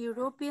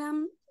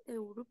European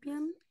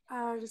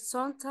are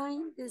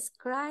sometimes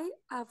described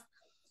as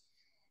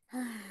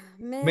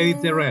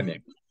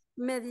Mediterranean.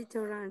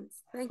 Mediterranean.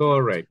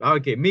 Correct.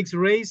 Okay, mixed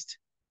race.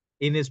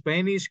 In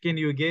Spanish, can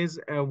you guess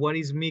what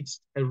is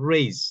mixed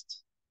race?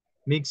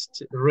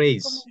 Mixed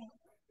race.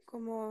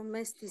 Como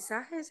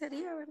mestizaje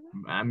sería,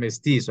 ¿verdad?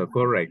 Mestizo,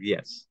 correct,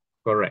 yes,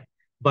 correct.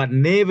 But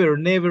never,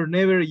 never,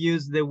 never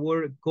use the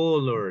word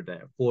colored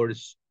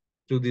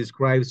to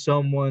describe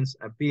someone's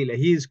appeal.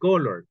 He is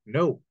colored.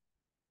 No,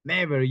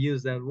 never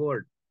use that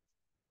word.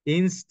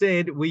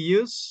 Instead, we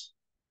use,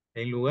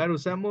 en lugar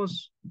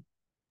usamos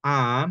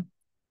a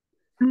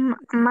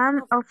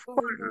man of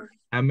color.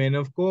 A man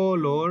of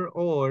color,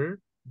 or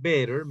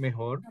better,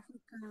 mejor.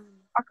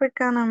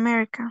 African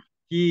American.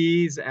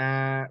 He is,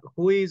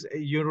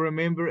 you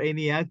remember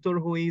any actor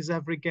who is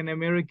African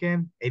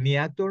American? Any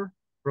actor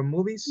from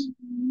movies?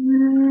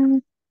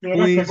 Who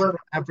is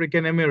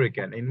African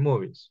American in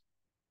movies?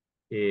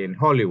 In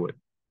Hollywood?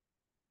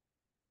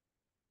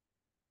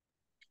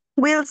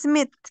 Will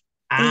Smith.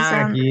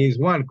 He is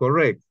one,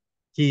 correct.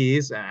 He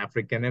is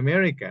African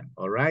American,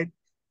 all right?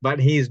 But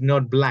he is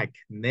not black.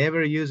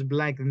 Never use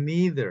black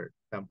neither.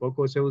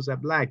 Tampoco se usa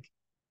black.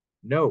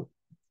 No.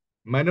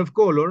 Man of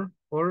color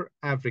or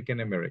African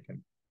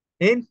American.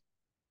 And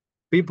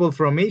people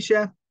from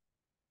Asia?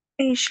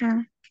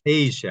 Asian.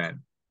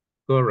 Asian.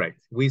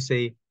 Correct. We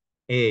say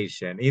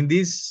Asian. In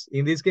this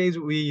case,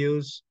 we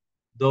use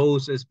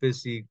those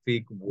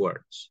specific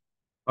words.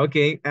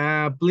 Okay,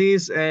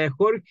 please,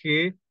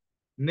 Jorge,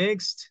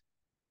 next.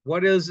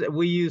 What else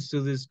we use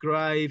to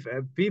describe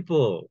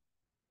people?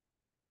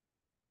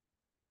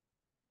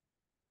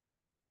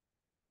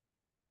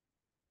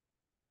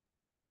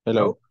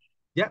 Hello.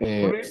 Yeah,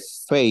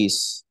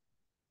 face.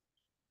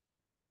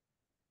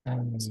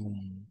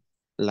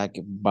 Like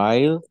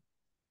bile.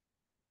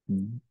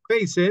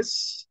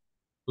 Faces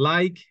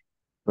like.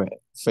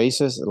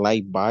 Faces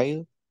like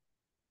bile.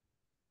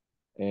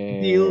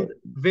 Build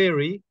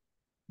very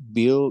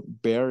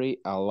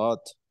a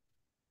lot.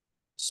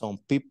 Some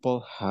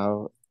people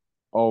have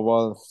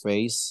oval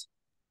face.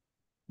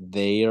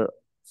 Their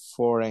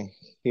forehead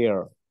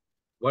hair.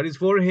 What is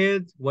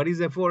forehead? What is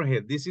a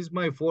forehead? This is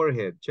my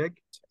forehead.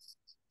 Check.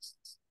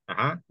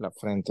 La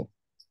frente.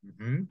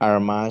 Mm-hmm. Are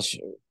much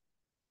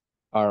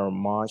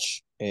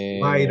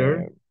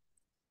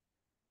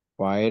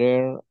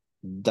wider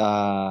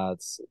than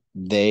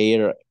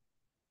their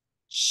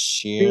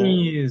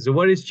chin.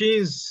 What is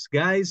chins,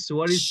 guys?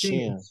 What is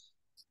chins?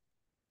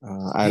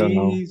 I don't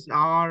know. These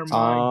are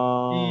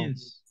my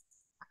chins.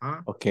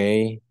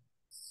 Okay.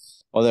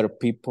 Other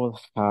people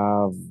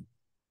have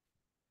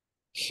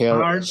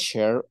hair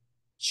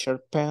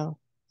sharpen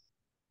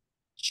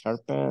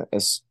a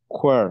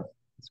square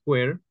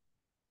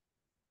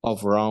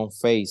of round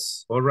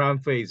face. Or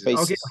round faces.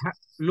 Okay,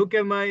 look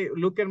at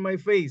my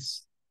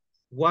face.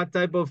 What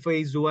type of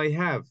face do I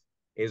have?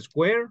 A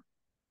square,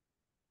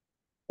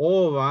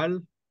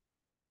 oval,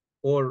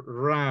 or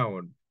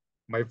round?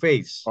 My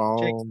face.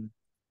 Check.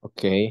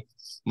 Okay.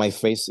 My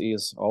face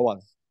is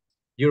oval.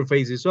 Your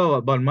face is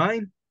oval, but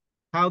mine?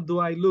 How do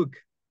I look?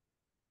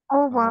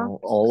 Oval.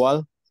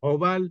 Oval.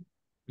 Oval?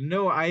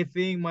 No, I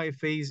think my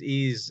face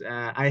is,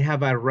 I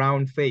have a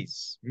round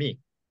face, me.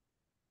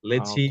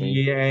 Let's Okay.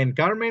 see, and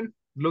Carmen,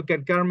 look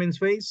at Carmen's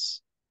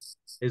face.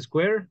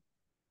 Square?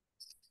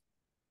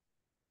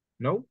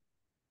 No?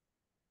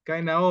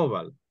 Kind of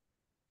oval.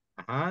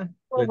 Let's see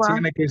Oval.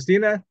 Ana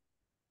Cristina.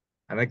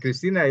 Ana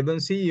Cristina, I don't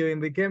see you in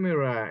the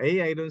camera.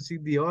 Hey, I don't see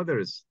the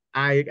others.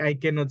 I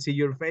cannot see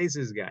your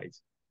faces,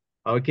 guys.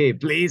 Okay,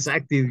 please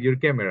activate your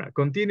camera.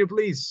 Continue,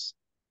 please.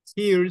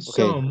 Here's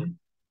Okay. some.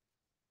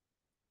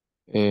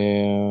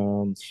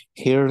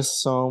 Here's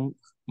some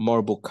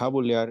more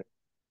vocabulary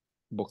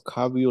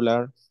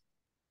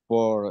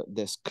for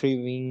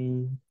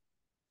describing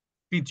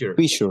Feature.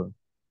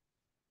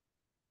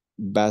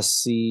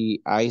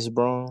 Bushy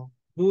eyebrow.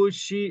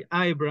 Bushy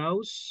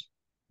eyebrows.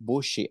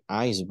 Bushy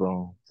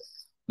eyebrow.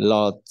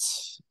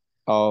 Lots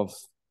of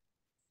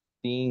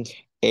thin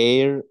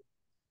hair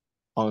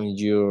on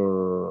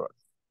your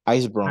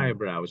eyebrow.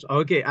 Eyebrows.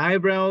 Okay,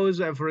 eyebrows,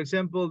 for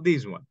example,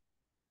 this one.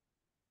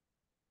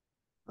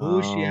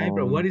 Bushy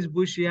eyebrow. What is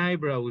bushy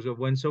eyebrows?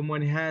 When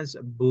someone has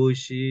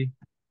bushy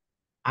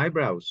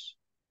eyebrows.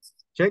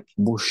 Check.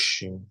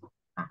 Bushy.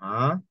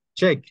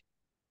 Check.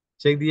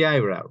 Check the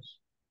eyebrows.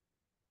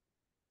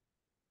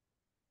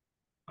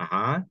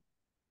 How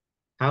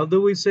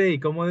do we say?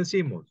 ¿Cómo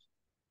decimos?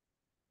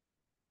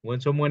 When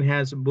someone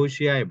has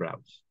bushy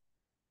eyebrows.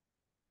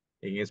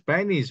 In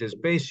Spanish,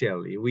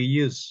 especially, we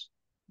use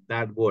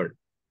that word.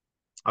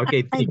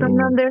 Okay. I don't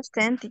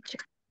understand, teacher.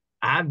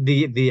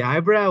 The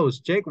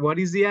eyebrows. Check. What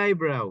is the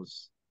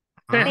eyebrows?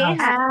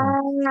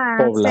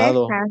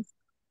 Poblado.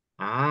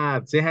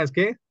 Cejas. Cejas,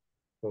 ¿qué?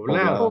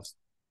 Poblado.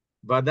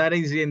 But that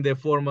is in the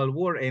formal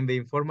word. And the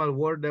informal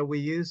word that we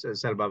use,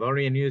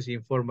 Salvadorian use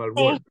informal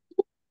word.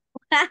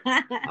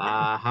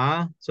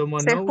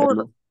 Someone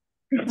knows?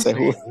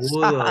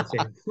 Cejuda.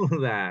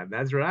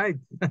 That's right.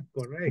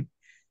 Correct.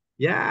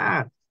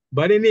 Yeah.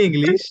 But in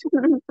English,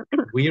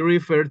 we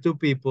refer to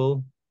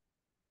people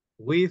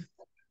with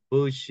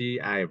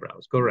bushy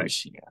eyebrows. Correct.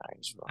 Bushy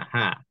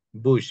eyebrow.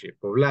 Bushy,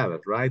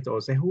 pobladas, right? Or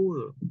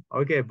cejudo.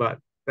 Okay, but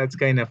that's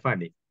kind of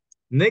funny.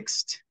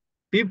 Next,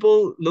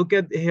 people look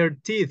at her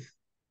teeth.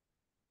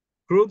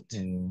 Crooked.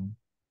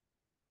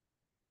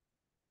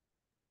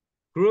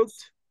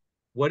 Crooked.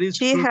 What is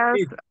She crooked has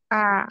teeth?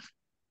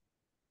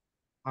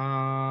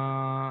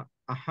 a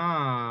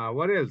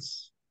What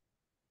else?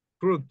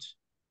 Crooked.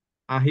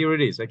 Here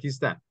it is. Aquí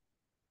está.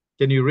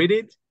 Can you read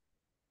it?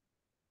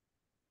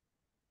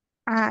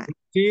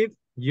 Teeth,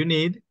 you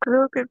need.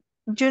 crooked.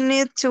 You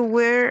need to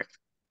wear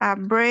a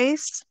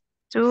brace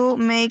to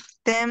make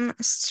them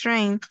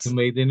straight. To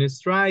make them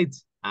straight.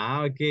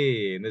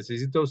 Okay.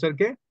 ¿Necesito usar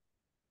qué?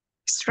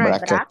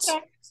 Straight.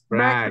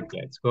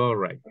 Brackets,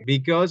 correct.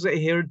 Because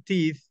her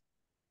teeth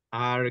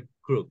are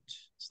crooked.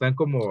 Están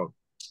como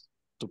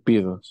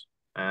Tupidos.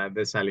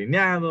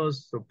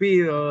 Desalineados,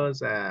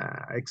 tupidos,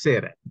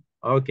 etc.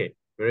 Okay,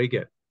 very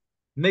good.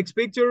 Next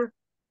picture.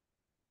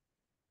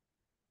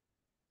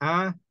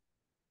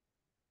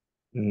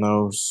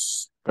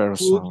 Nose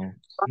person.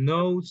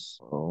 Nose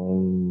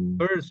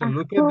person.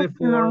 Look at the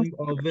form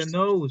of the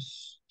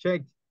nose.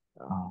 Check.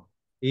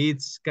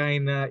 It's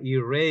kind of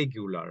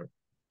irregular.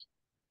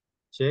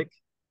 Check.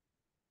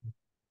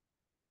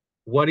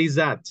 What is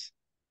that?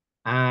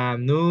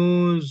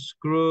 Nose,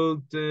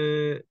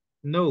 crooked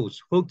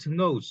nose, hooked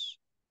nose.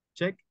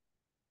 Check.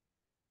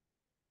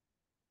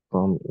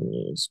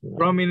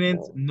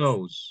 Prominent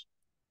nose,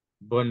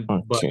 but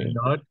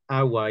not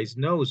a wise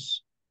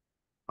nose.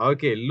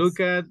 Okay,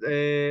 look at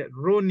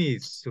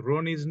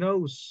Rooney's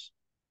nose.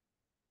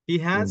 He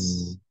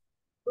has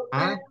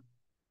a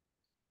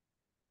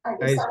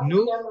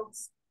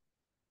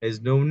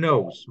snub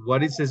nose.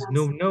 What is a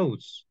snub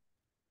nose?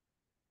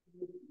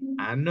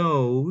 A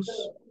nose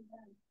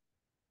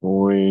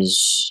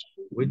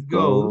which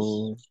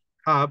goes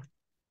up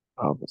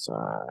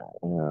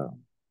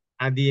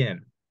at the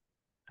end.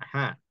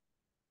 That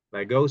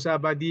goes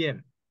up at the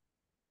end.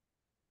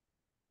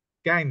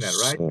 Kinda,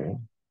 right?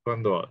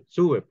 Cuando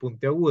sube,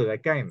 puntiaguda,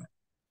 kinda.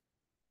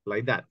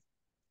 Like that.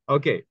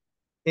 Okay.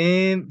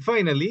 And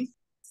finally,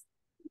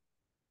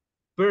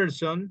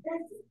 person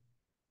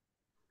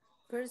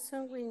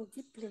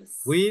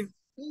with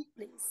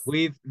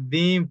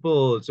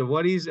dimples. So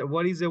what is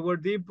the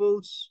word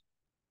dimples?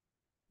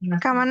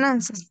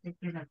 Camananzas.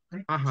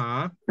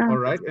 All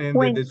right.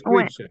 And the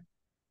description.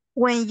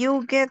 When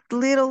you get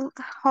little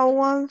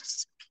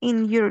holes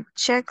in your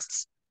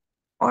cheeks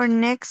or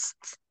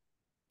next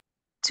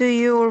to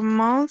your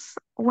mouth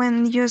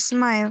when you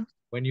smile.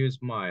 When you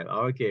smile.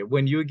 Okay.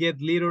 When you get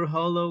little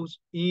hollows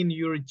in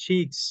your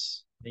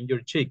cheeks.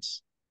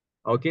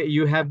 Okay.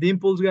 You have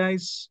dimples,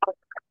 guys?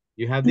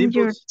 You have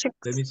dimples?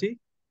 Let me see.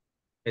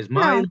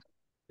 Smile.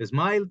 No.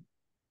 Smile.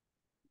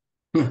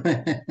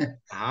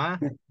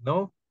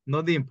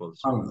 No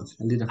dimples.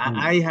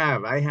 I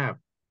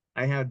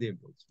have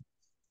dimples.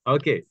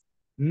 Okay.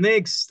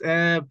 Next,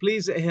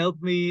 please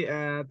help me.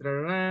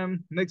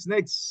 Next.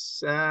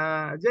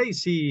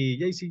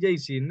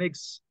 JC.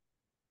 Next.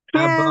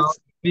 About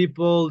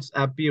people's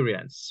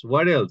appearance.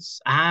 What else?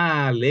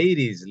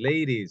 Ladies.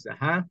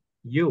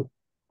 You.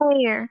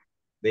 Hair.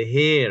 The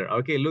hair.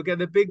 Okay, look at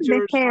the The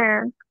pictures.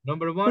 hair.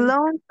 Number one,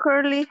 Long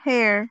curly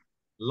hair.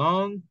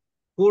 long,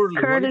 curly.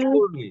 What is Curly.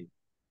 curly?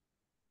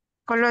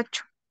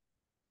 Colocho.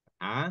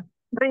 Huh?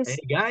 Hey,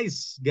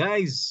 Riz.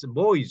 guys,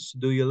 boys,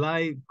 do you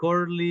like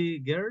curly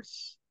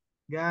girls?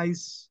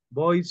 Guys,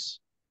 boys.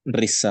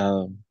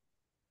 Rizado.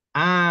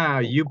 Ah, o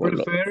you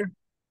color.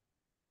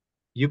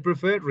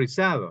 prefer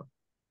rizado.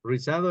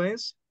 Rizado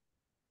es?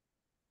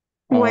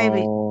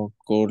 Wavy. Oh,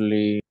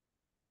 curly.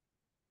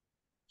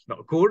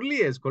 No,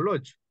 curly es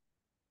colocho.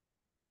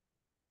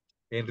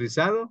 ¿En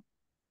rizado?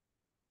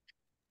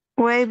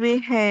 Wavy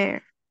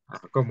hair.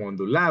 Como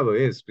ondulado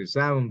es,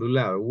 rizado,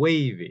 ondulado.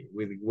 Wavy,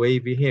 with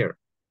wavy hair.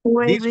 This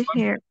Wavy one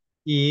hair.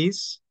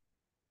 is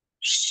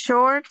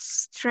Short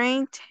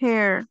straight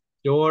hair.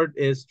 short,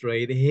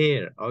 straight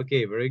hair.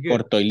 Okay, very good.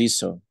 Corto y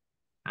liso.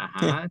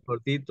 Ajá,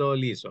 cortito,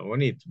 liso,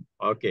 bonito.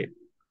 Okay,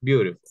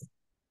 beautiful.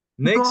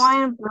 Next.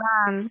 Going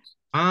blonde.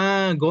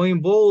 Ah,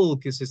 going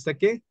bald, ¿qué es esta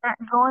qué?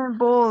 Going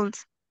bald.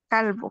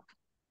 Calvo.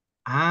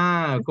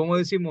 Ah, ¿cómo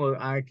decimos?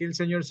 Aquí el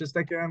señor se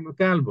está quedando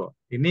calvo.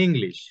 In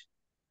English.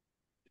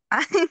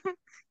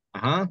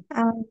 Ajá.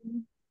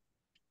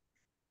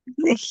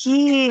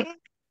 He's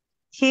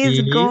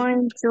He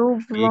going to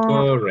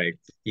correct.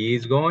 He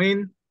is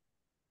going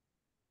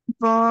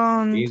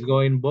blonde. He's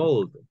going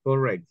bold.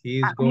 Correct. He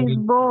is He's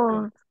going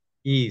bald.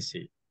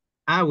 easy.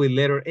 Ah, with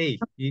letter A.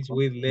 He's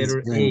with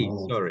letter going A.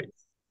 bold. Sorry.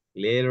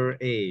 Letter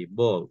A.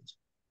 Bold.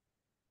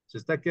 Se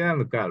está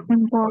quedando calvo.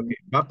 Bald. Okay.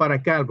 Va para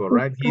calvo,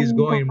 right? He's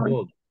going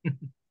bold.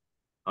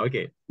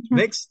 Okay.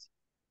 Next.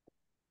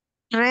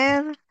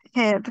 Red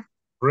head.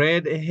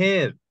 Red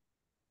head.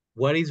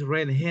 What is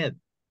red head?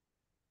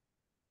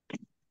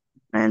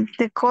 And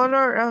the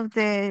color of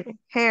the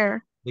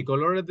hair. The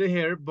color of the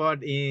hair,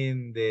 but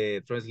in the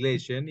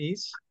translation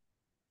is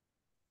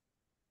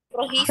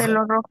Rojizo.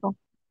 Pelo rojo.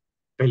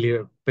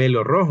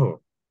 pelo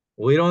rojo.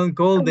 We don't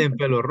call them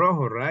pelo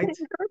rojo, right?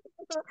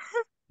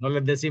 No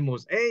les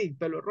decimos, hey,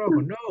 pelo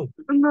rojo, no.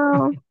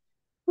 No.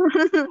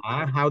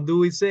 How do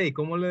we say?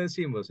 ¿Cómo le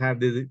decimos?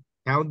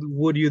 How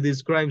would you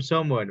describe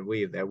someone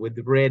with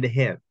red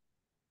hair?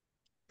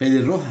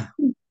 Pelirroja.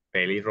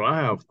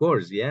 Pelirroja, of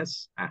course,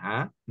 yes.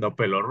 No,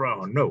 pelo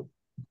rojo, no.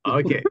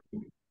 Okay.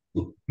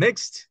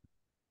 Next.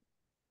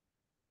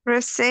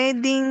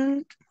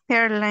 Receding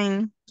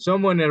hairline.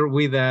 Someone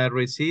with a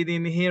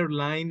receding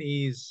hairline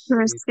is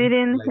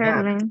Receding like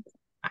that.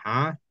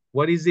 hairline.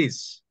 What is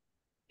this?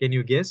 Can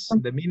you guess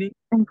the meaning?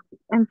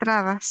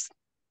 Entradas.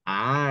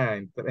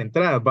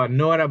 Entrada, but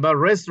not about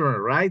restaurant,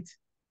 right?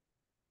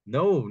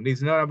 No,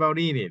 it's not about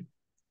eating.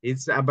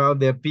 It's about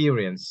the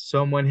appearance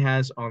someone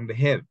has on the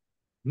head.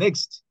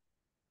 Next.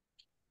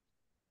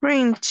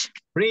 Fringe.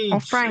 Or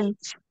Fringe.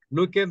 fringe.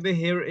 Look at the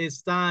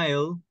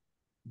hairstyle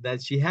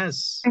that she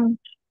has.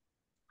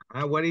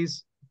 What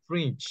is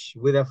fringe?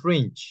 With a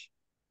fringe.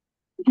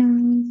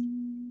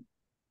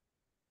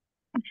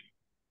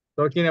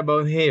 Talking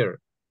about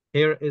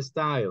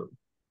hairstyle.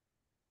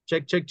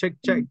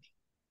 Check.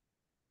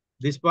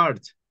 This part.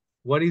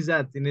 What is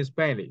that in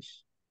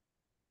Spanish?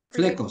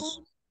 Flecos.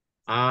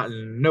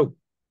 No.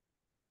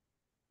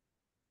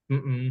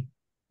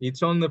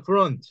 It's on the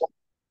front.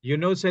 You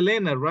know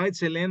Selena, right?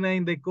 Selena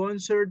in the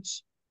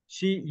concerts,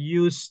 she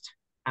used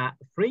a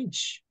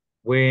fringe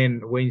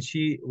when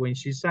she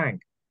sang.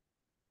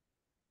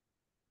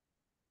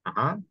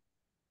 No?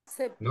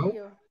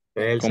 Cepillo.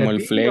 El Como el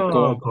cepillo.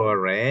 fleco.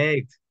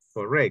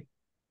 Correct.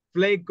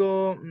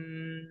 Fleco,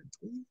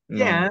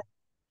 yeah, No.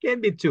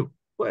 can be two.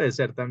 Puede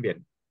ser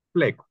también.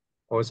 Fleco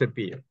o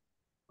cepillo.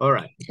 All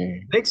right.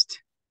 Okay.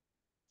 Next.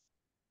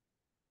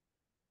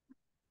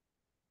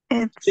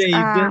 It's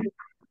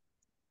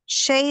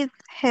shaved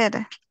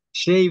head.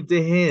 Shave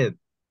the head.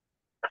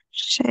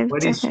 Shaved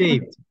What is head.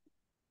 shaved?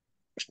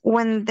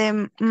 When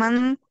the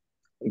man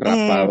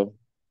Rapado.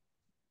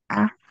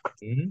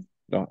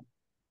 No.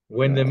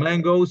 When the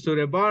man goes to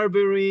the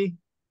barbery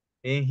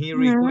and he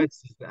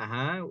requests,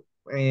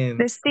 and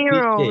the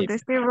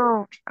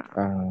zero.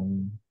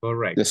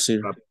 Correct. The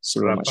zero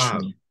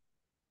machine.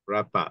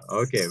 Rapado.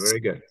 Okay, very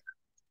good.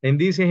 And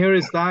this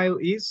hairstyle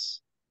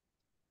is?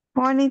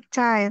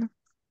 Ponytail.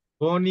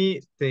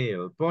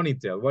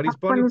 Ponytail. What is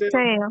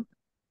ponytail?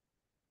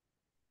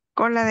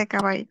 Cola de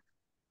caballo.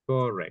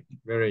 Correct.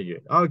 Very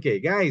good. Okay,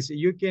 guys,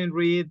 you can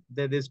read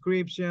the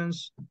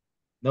descriptions,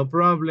 no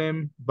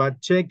problem,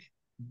 but check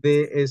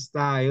the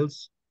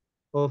styles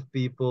of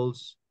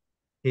people's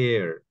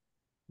hair.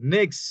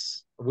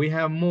 Next, we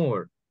have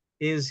more.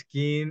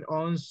 Skin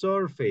on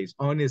surface.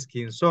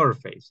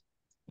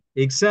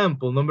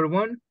 Example number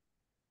 1.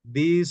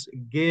 This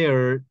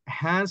girl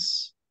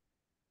has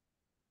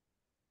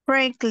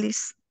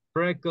freckles.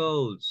 What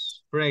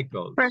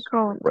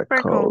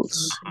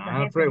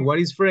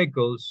is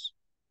freckles?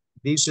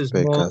 These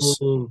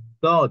small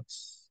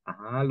dots.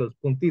 Los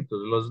puntitos.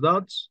 Los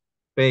dots,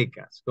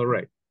 pecas.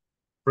 Correct.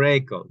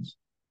 Freckles.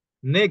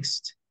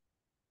 Next.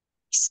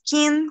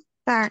 Skin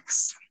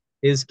tags.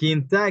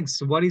 Skin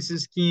tags. What is a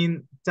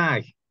skin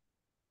tag?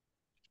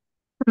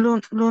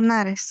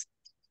 Lunares.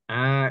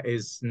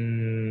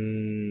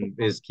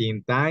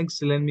 Skin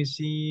tags. Let me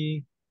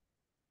see.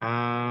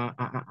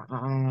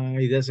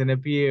 It doesn't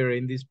appear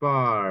in this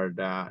part.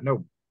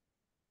 No,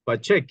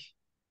 but check.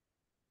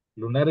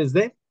 Lunares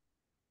de.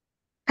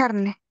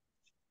 Carne.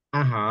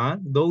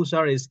 Those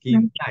are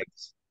skin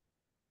tags.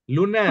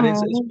 Lunares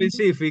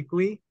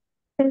specifically.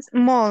 It's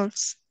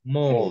moles.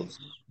 Moles.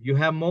 You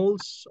have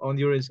moles on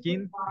your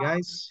skin,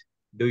 guys?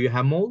 Do you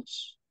have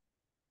moles?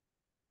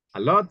 A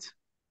lot?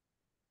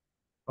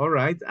 All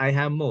right, I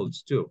have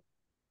moles too.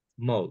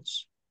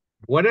 Moles.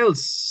 What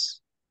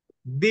else?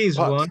 This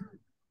one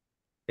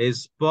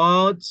is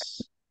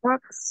spots,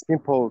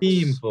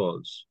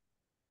 pimples.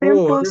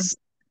 Or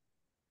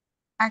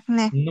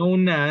acne.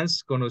 known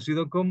as,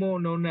 conocido como,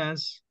 known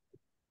as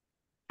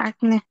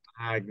acne.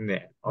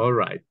 Acne. All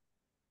right.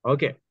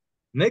 Okay.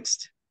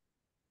 Next.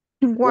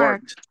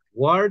 Wart.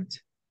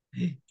 Wart.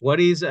 What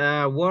is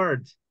a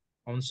wart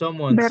on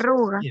someone's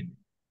Verruga. skin?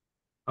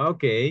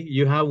 Okay.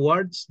 You have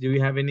warts? Do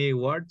you have any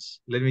warts?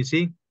 Let me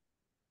see.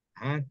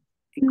 No.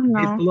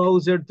 Get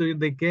closer to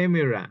the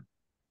camera.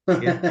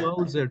 Get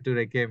closer to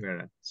the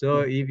camera. So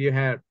if you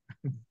have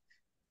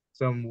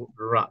some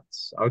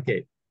rots.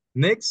 Okay.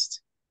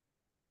 Next.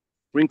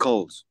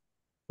 Wrinkles.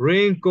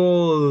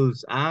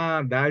 Wrinkles.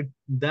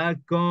 That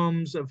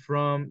comes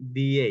from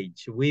the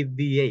age, with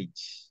the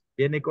age.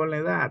 Viene con la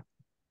edad.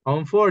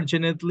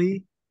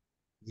 Unfortunately,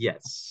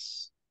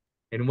 yes.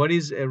 And what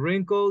is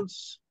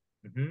wrinkles?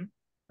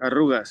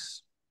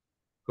 Arrugas.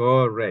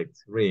 Correct,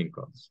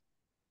 wrinkles.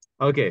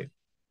 Okay.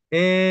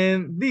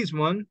 And this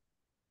one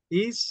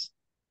is?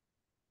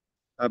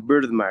 A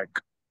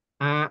birthmark.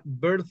 A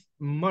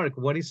birthmark.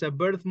 What is a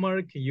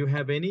birthmark? You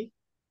have any?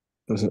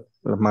 Las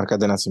marcas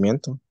de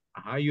nacimiento.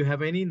 You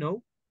have any?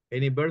 No?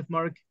 Any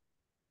birthmark?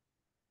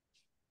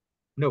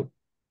 No.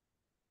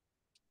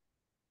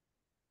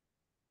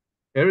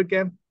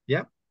 Erica?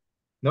 Yeah?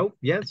 No?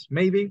 Yes?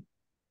 Maybe?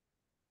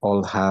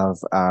 All have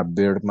a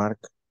birthmark.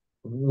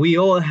 We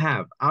all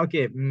have.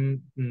 Okay.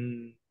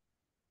 Can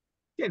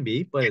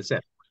be, puede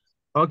ser.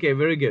 Okay,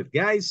 very good.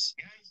 Guys,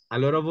 a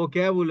lot of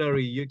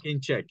vocabulary you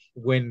can check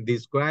when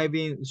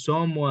describing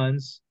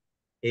someone's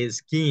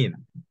skin.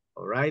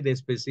 All right?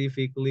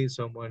 Specifically,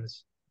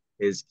 someone's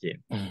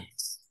skin.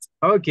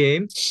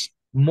 Okay.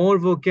 More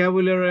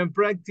vocabulary and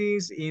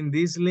practice. In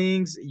these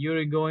links,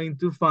 you're going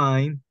to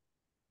find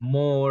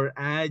more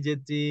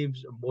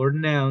adjectives, more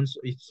nouns,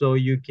 so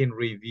you can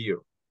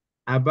review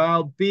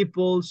about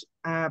people's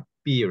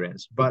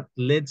appearance. But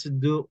let's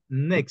do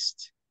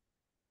next.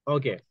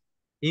 Okay.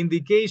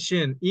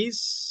 Indication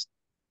is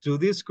to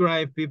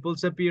describe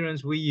people's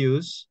appearance. We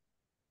use,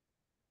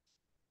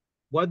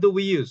 what do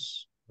we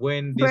use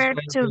when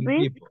describing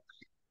people?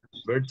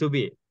 Verb to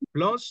be.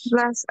 Plus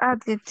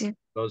adjective.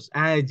 Plus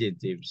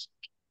adjectives.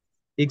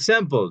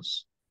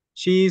 Examples.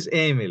 She is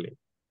Emily.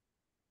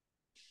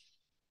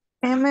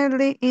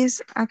 Emily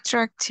is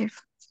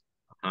attractive.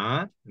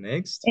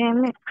 Next.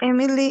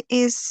 Emily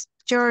is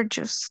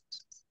gorgeous.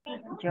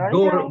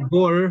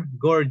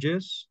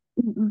 Gorgeous.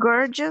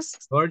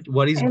 Gorgeous.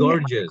 What is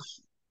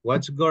gorgeous?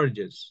 What's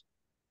gorgeous?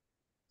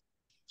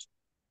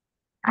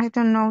 I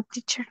don't know,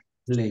 teacher.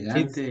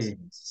 Elegante.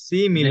 It's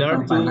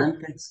similar to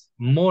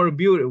more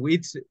beautiful.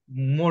 It's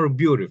more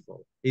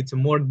beautiful. It's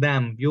more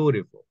than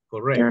beautiful.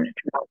 Correct.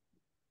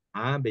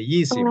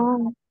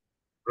 Bellísimo.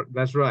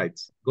 That's right.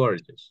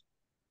 Gorgeous.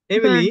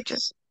 Emily.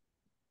 Gorgeous.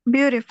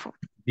 Beautiful.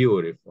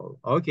 Beautiful.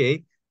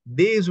 Okay.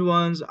 These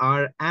ones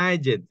are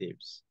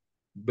adjectives.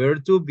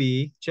 Verb to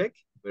be, check.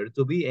 Verb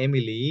to be,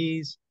 Emily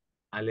is,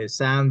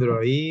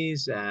 Alessandro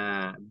is,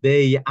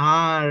 they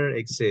are,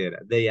 etc.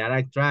 They are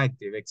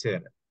attractive,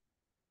 etc.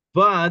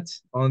 But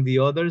on the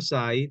other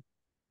side,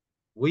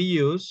 we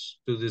use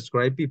to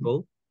describe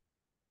people.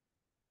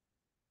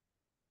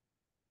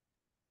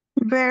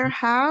 Verb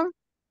have.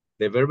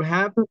 The verb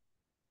have.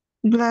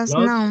 Plus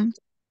noun.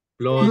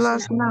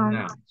 Plus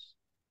nouns.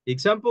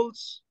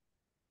 Examples?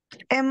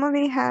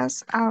 Emily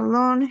has a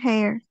long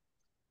hair.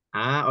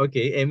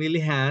 Okay. Emily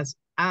has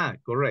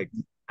correct.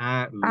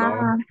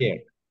 Long hair.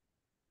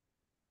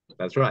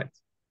 That's right.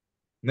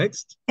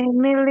 Next.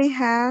 Emily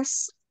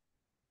has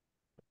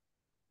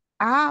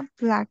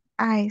black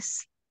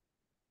eyes.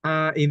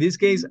 In this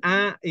case,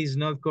 is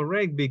not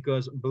correct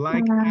because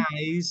black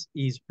eyes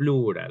is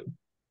plural.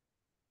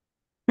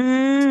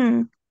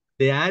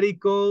 The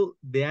article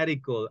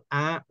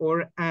a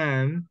or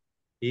an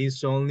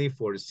is only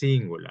for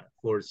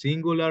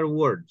singular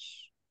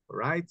words,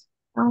 right?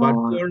 But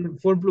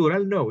for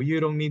plural, no, you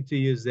don't need to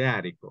use the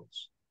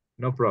articles.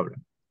 No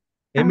problem.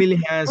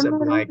 Emily has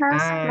black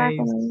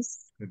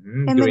eyes.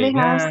 Emily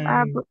has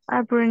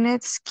a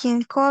brunette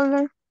skin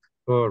color.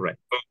 Correct.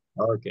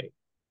 Okay.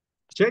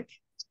 Check.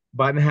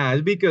 But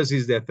has because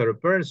it's the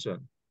third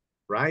person,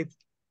 right?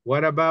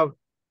 What about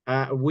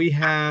we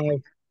have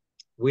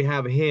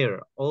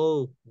hair.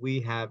 Oh, we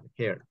have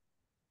hair.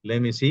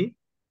 Let me see.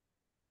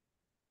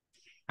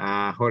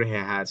 Jorge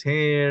has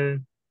hair.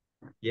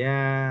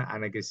 Yeah,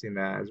 Ana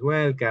Cristina as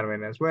well.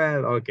 Carmen as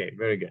well. Okay,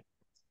 very good.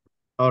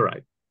 All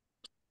right.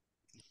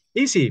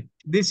 Easy.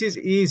 This is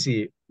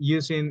easy.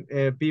 using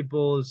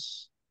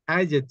people's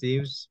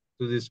adjectives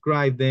to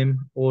describe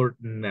them or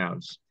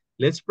nouns.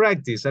 Let's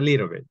practice a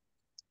little bit.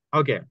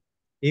 Okay.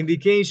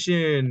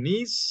 Indication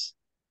is?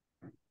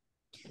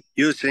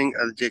 Using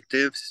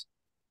adjectives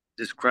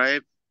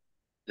describe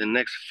the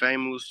next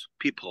famous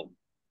people.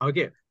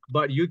 Okay,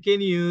 but you can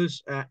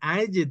use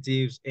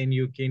adjectives and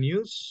you can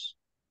use,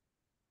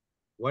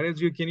 what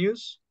else you can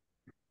use?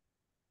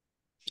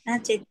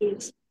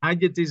 Adjectives.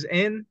 Adjectives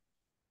and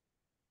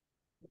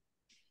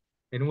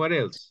what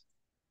else?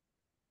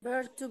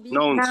 Verb to be.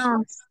 Nouns.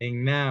 Nouns.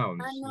 And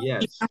nouns, Ah, no.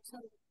 yes.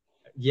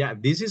 Yeah,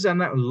 this is a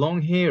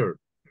long hair.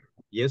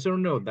 Yes or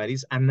no? That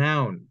is a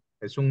noun.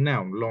 Es un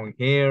noun. Long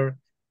hair,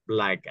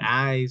 black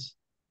eyes,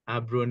 a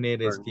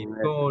brunette skin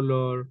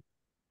color,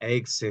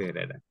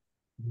 etc.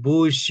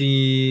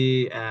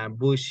 Bushy,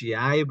 bushy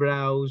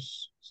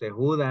eyebrows,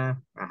 cejuda.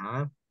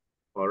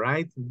 All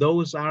right.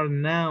 Those are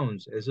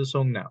nouns. Esos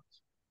son nouns.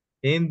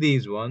 And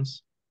these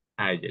ones,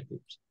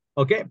 adjectives.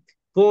 Okay.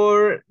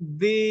 For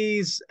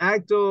this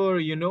actor,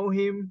 you know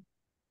him?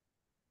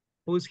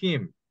 Who's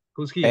him?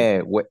 Who's he?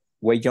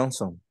 Wade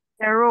Johnson.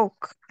 The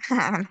Rock.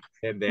 And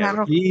La there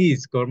Rock. he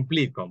is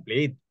complete.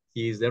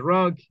 He's the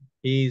Rock.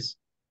 He's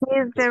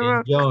He's the Dwayne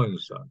Rock.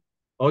 Johnson.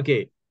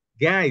 Okay,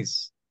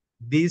 guys,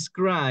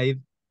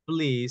 describe,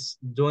 please,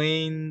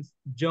 Dwayne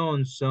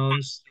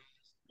Johnson's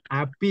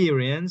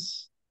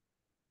appearance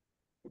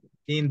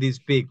in this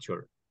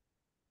picture.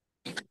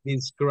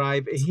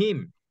 Describe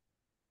him.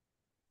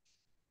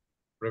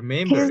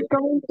 Remember, He's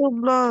going to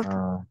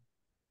blood.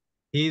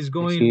 he's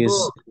going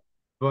bold,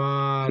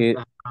 but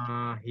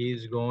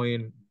he's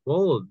going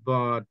bold,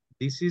 but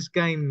this is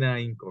kind of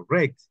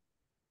incorrect.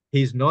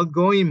 He's not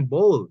going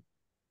bold.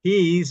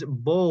 He is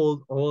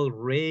bold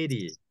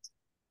already.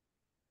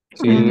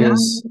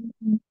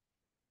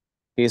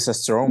 He's a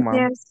strong man.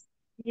 Yes.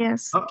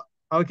 Yes.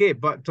 Okay,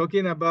 but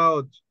talking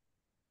about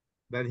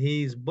that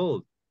he is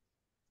bold.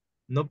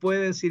 No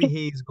puede decir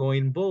he is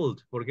going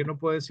bold. ¿Por qué no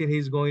puede decir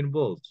he's going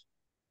bold?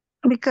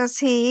 Because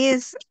he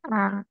is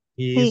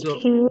He is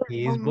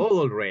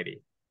bold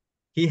already.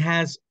 He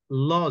has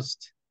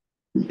lost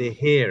the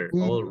hair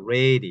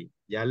already.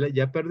 Ya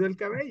perdió el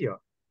cabello.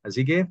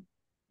 Así que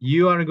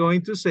you are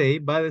going to say,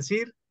 va a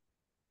decir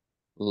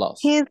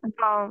Lost. He's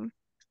bald.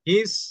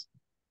 He's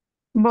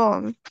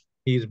Bald.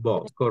 He's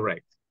bald,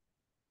 correct.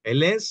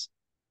 Él es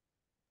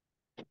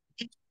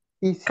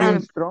He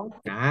seems strong.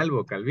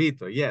 calvo,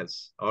 calvito,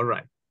 yes. All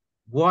right.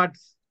 What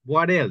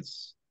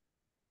else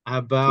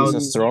about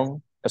He's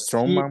a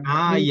strong man.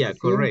 yeah,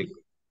 correct.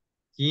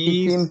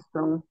 He seems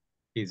strong.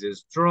 He's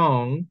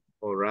strong.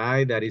 All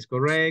right, that is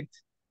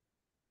correct.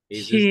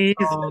 He's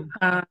strong.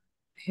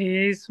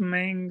 He's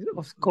man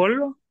of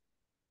color.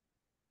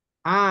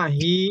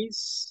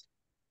 He's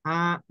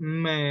a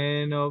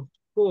man of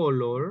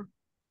color.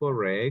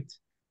 Correct.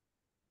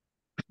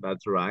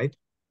 That's right.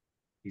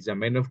 He's a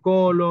man of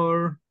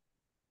color.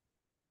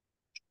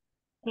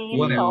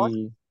 What else?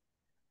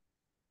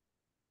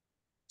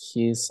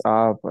 He's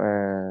up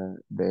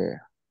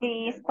there.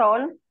 He is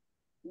tall.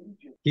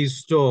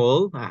 He's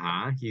tall.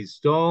 He's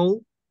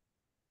tall.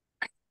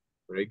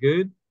 Very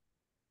good.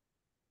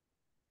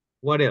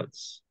 What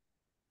else?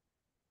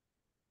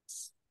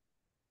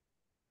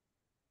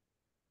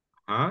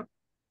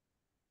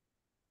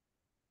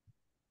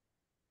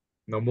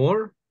 No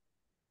more?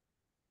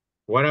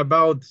 What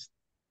about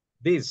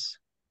this?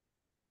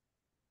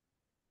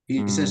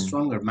 He's a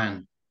stronger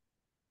man.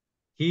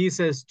 He's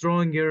a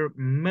stronger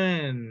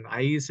man.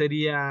 Ahí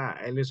sería,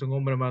 él es un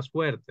hombre más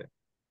fuerte.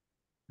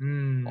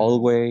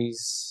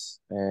 Always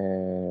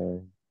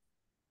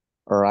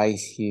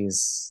raise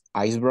his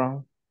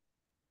eyebrow.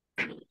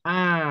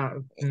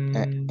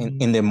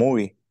 In the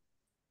movie.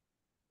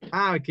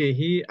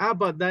 Okay.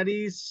 But that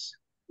is,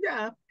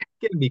 yeah,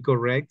 can be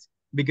correct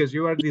because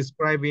you are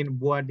describing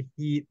what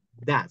he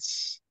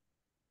does.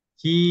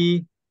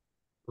 He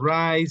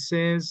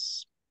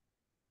raises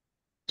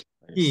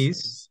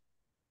his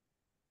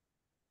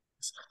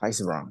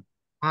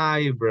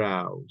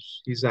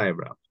eyebrows. His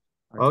eyebrows.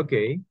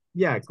 Okay.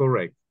 Yeah,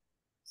 correct.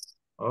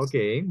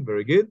 Okay,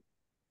 very good.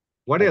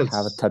 What else?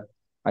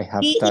 I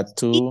have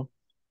tattoo.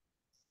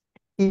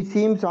 He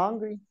seems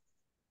hungry.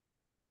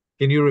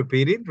 Can you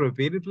repeat it?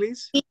 Repeat it,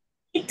 please.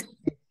 He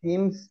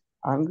seems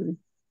hungry.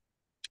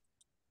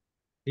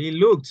 He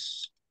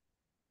looks.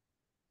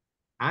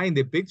 In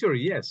the picture,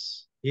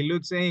 yes. He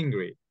looks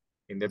angry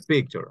in the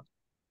picture.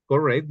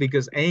 Correct,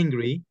 because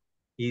angry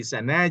is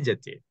an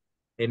adjective.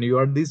 And you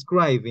are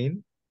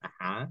describing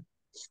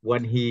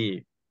when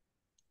he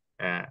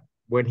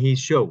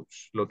shows,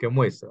 lo que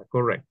muestra,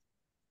 correct.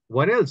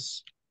 What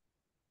else?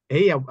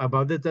 Hey,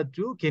 about the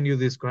tattoo, can you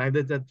describe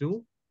the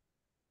tattoo?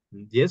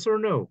 Yes or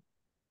no?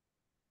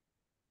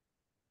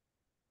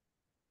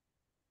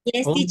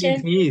 Yes, Only teacher.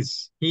 He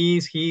is. He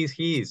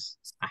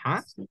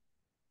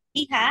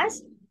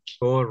has.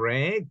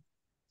 Correct.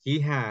 He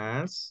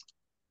has.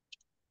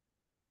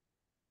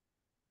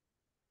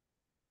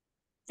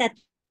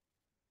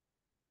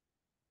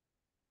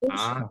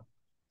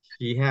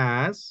 He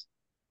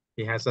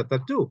has a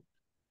tattoo.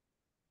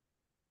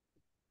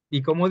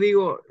 Y como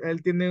digo,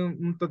 él tiene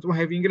un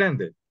tatuaje bien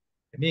grande.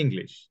 En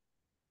English.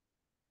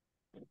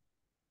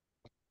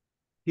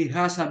 He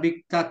has a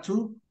big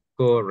tattoo.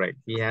 Correct.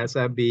 He has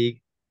a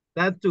big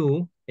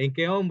tattoo. ¿En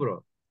qué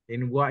hombro?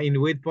 In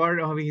which part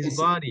of his It's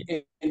body?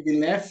 in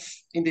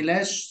the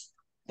left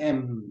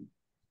arm.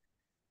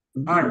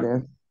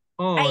 Left.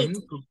 On.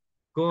 Sí,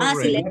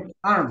 Correct. Left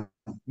arm.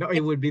 No,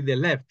 it would be the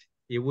left.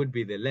 It would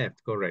be the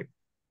left. Correct.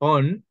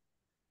 On.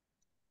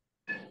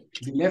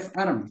 The left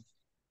arm.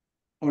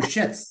 Or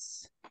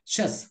chest.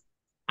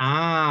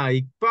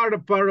 Part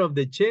of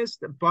the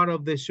chest, part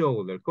of the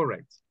shoulder.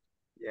 Correct.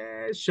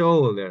 Yeah,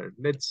 shoulder.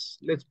 Let's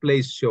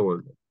place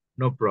shoulder.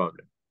 No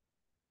problem.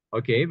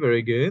 Okay,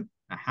 very good.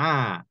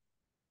 Aha.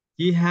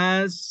 He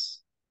has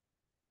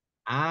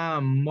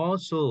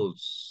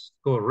muscles.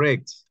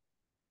 Correct.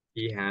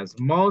 He has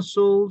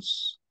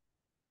muscles.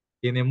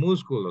 Tiene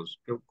músculos.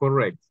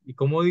 Correct. ¿Y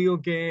cómo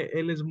digo que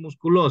él es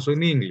musculoso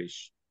en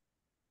English?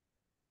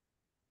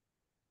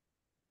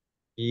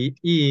 He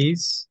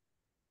is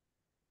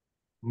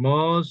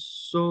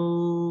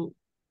muscle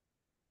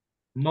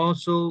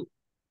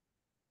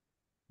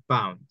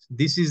bound.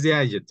 This is the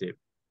adjective.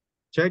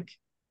 Check.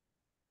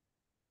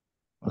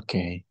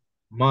 Okay.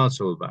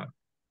 Muscle bound.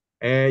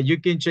 You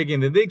can check in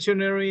the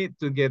dictionary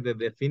to get the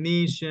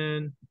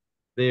definition.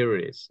 There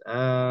it is.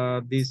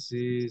 This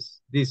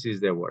is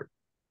the word.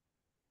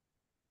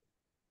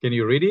 Can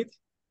you read it?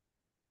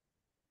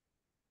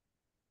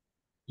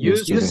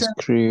 Use to Use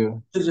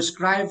describe. to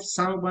describe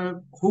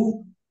someone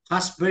who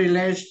has very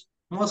large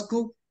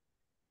muscle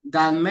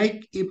that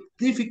make it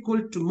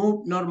difficult to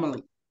move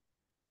normally.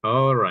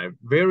 All right.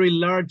 Very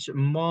large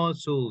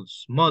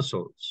muscles.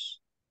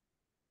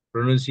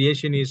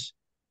 Pronunciation is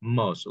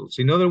muscles.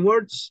 In other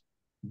words,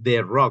 the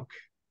rock.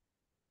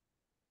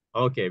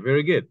 Okay,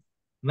 very good.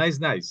 Nice,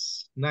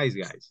 guys.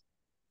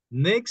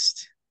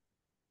 Next,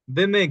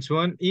 the next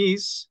one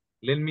is,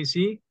 let me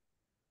see.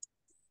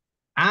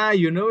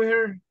 You know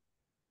her?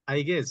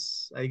 I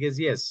guess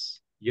yes.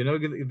 You know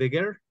the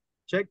girl?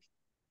 Check.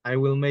 I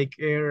will make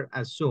her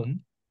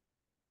assume.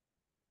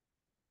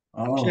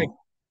 Oh. Check.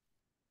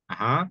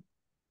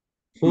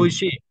 Who is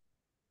she?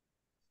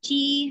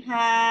 She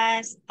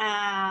has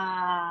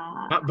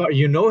But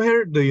you know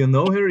her? Do you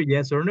know her?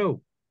 Yes or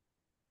no?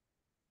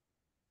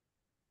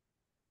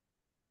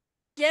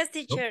 Yes,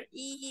 teacher.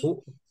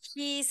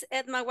 She's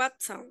Emma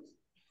Watson.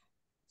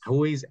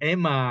 Who is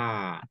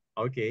Emma?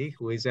 Okay,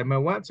 who is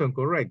Emma Watson?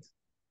 Correct.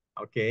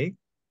 Okay.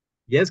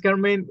 Yes,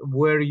 Carmen,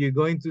 were you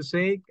going to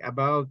say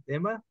about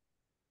Emma?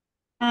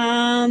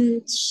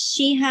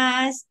 she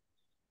has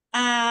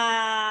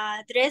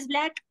a dress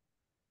black.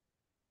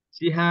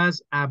 She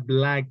has a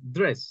black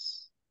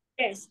dress.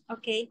 Yes,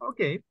 okay.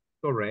 Okay,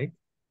 correct.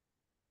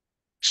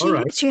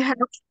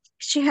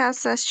 She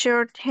has a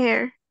short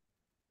hair.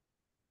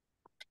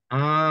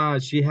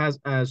 She has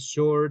a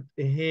short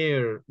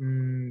hair.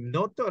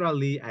 Not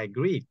totally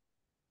agree.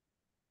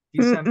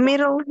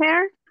 Middle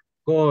hair?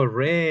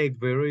 Correct,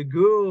 very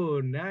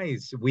good,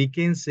 nice. We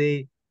can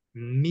say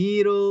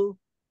middle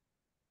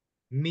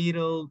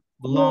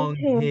long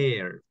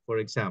hair, for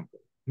example.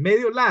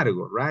 Medio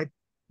largo, right?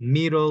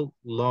 Middle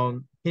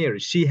long hair.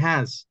 She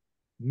has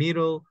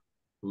middle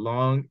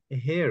long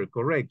hair,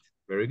 correct.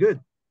 Very good.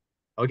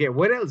 Okay,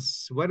 what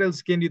else? What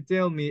else can you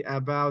tell me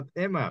about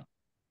Emma?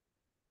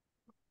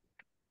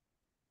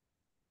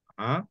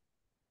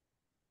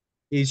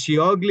 Is she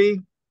ugly?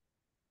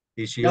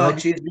 Is she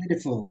ugly? She's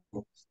beautiful.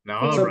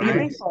 No, She's right?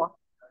 beautiful.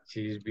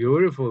 She's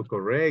beautiful,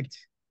 correct.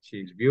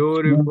 She's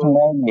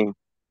beautiful.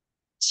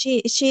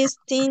 She's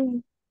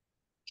thin.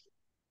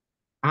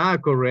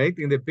 Correct.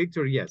 In the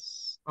picture,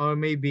 yes. Or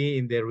maybe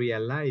in the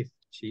real life,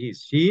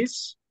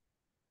 she's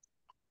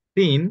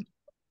thin.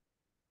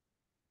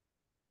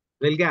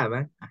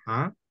 Delgada.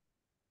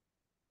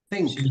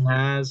 Pink.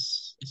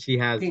 She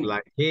has Pink.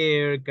 black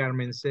hair,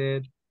 Carmen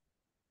said.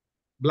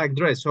 Black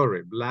dress,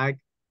 sorry, black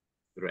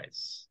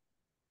dress.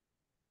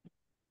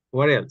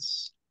 What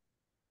else?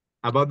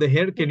 About the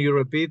hair, can you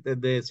repeat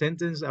the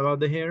sentence about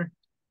the hair?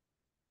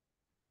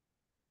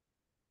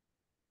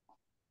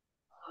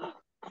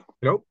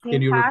 No,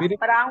 can you repeat it?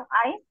 Brown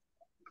eyes.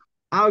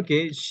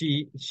 Okay,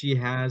 she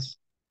has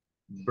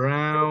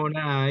brown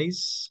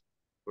eyes,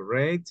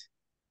 correct?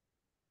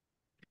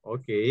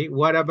 Okay,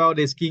 what about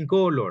the skin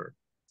color?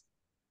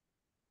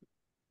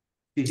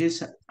 She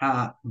is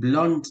a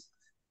blonde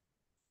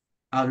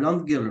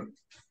girl.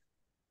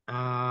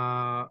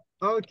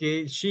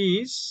 Okay,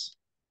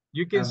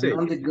 you can say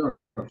blonde girl.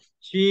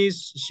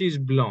 She's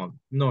blonde,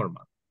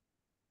 normal.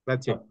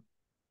 That's it.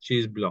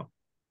 She's blonde.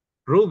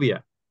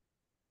 Rubia.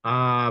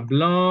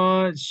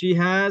 Blonde, she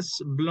has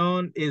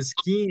blonde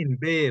skin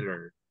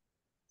better.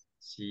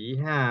 She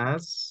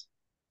has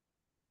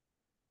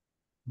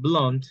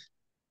blonde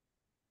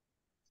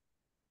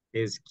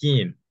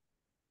skin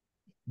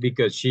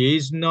because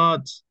she's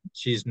not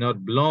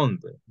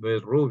blonde,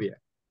 but rubia.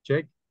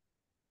 Check.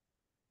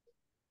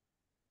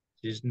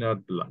 She's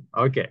not blonde.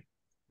 Okay,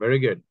 very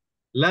good.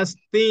 Last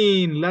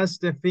thing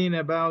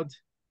about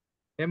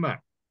Emma.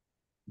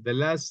 The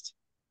last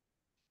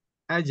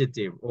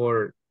adjective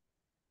or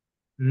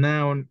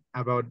noun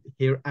about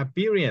her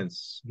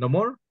appearance. No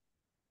more?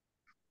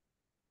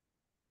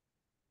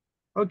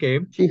 Okay.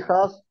 She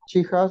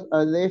has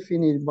a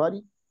definite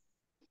body.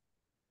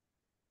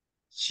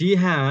 She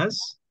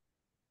has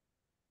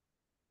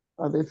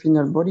A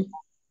definite body.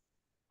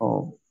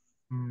 Oh,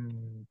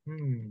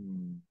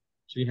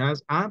 she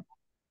has a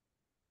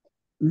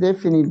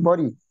definite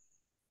body.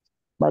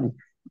 Body.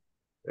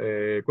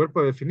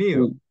 cuerpo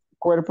definido.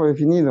 Cuerpo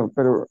definido,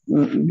 pero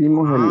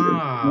vimos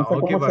no sé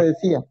okay, cómo se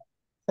decía.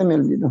 Se me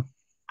olvidó.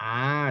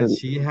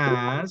 She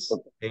has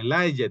el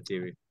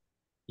adjective.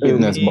 You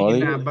Fitness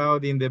mean body.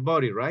 about in the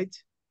body, right?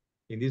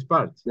 In this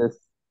part. Yes.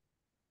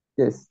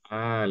 Yes.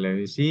 Let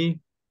me see.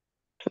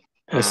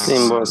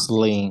 Slim body.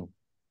 Slim.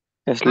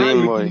 Slim You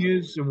can body.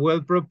 use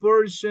well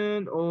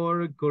proportioned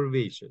or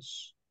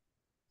curvaceous.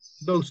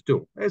 Those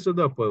two. Esos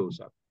dos puedo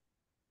usar.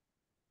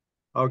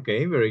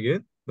 Okay, very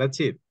good. That's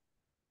it.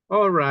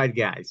 All right,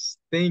 guys.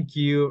 Thank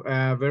you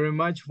very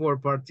much for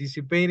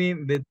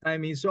participating. The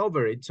time is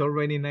over. It's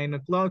already 9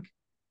 o'clock.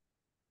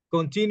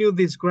 Continue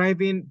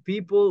describing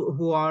people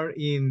who are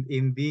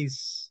in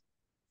this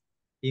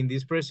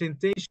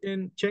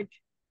presentation. Check.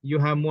 You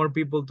have more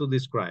people to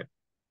describe.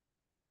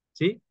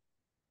 See?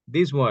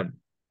 This one.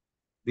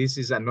 This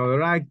is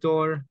another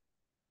actor.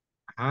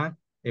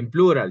 In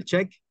plural.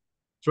 Check.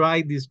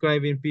 Try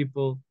describing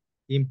people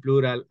in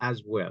plural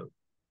as well.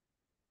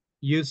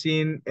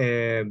 Using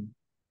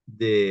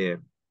the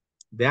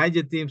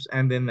adjectives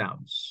and the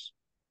nouns.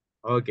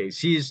 Okay,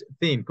 she's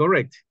thin,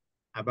 correct,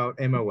 about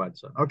Emma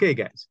Watson. Okay,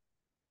 guys.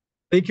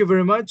 Thank you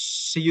very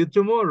much. See you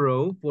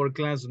tomorrow for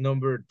class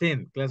number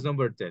 10. Class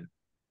number 10.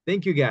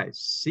 Thank you, guys.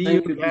 See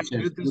you guys.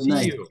 Good to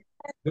see you.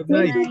 Good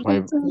night.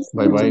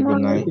 Bye-bye.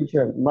 Good night.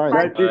 Teacher. Bye.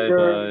 Bye,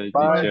 teacher.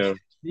 Bye.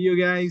 See you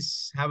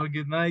guys. Have a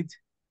good night.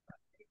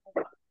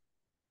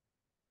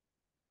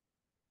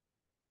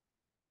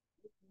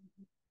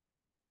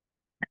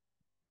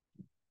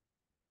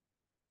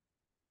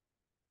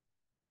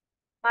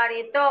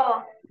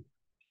 Marito.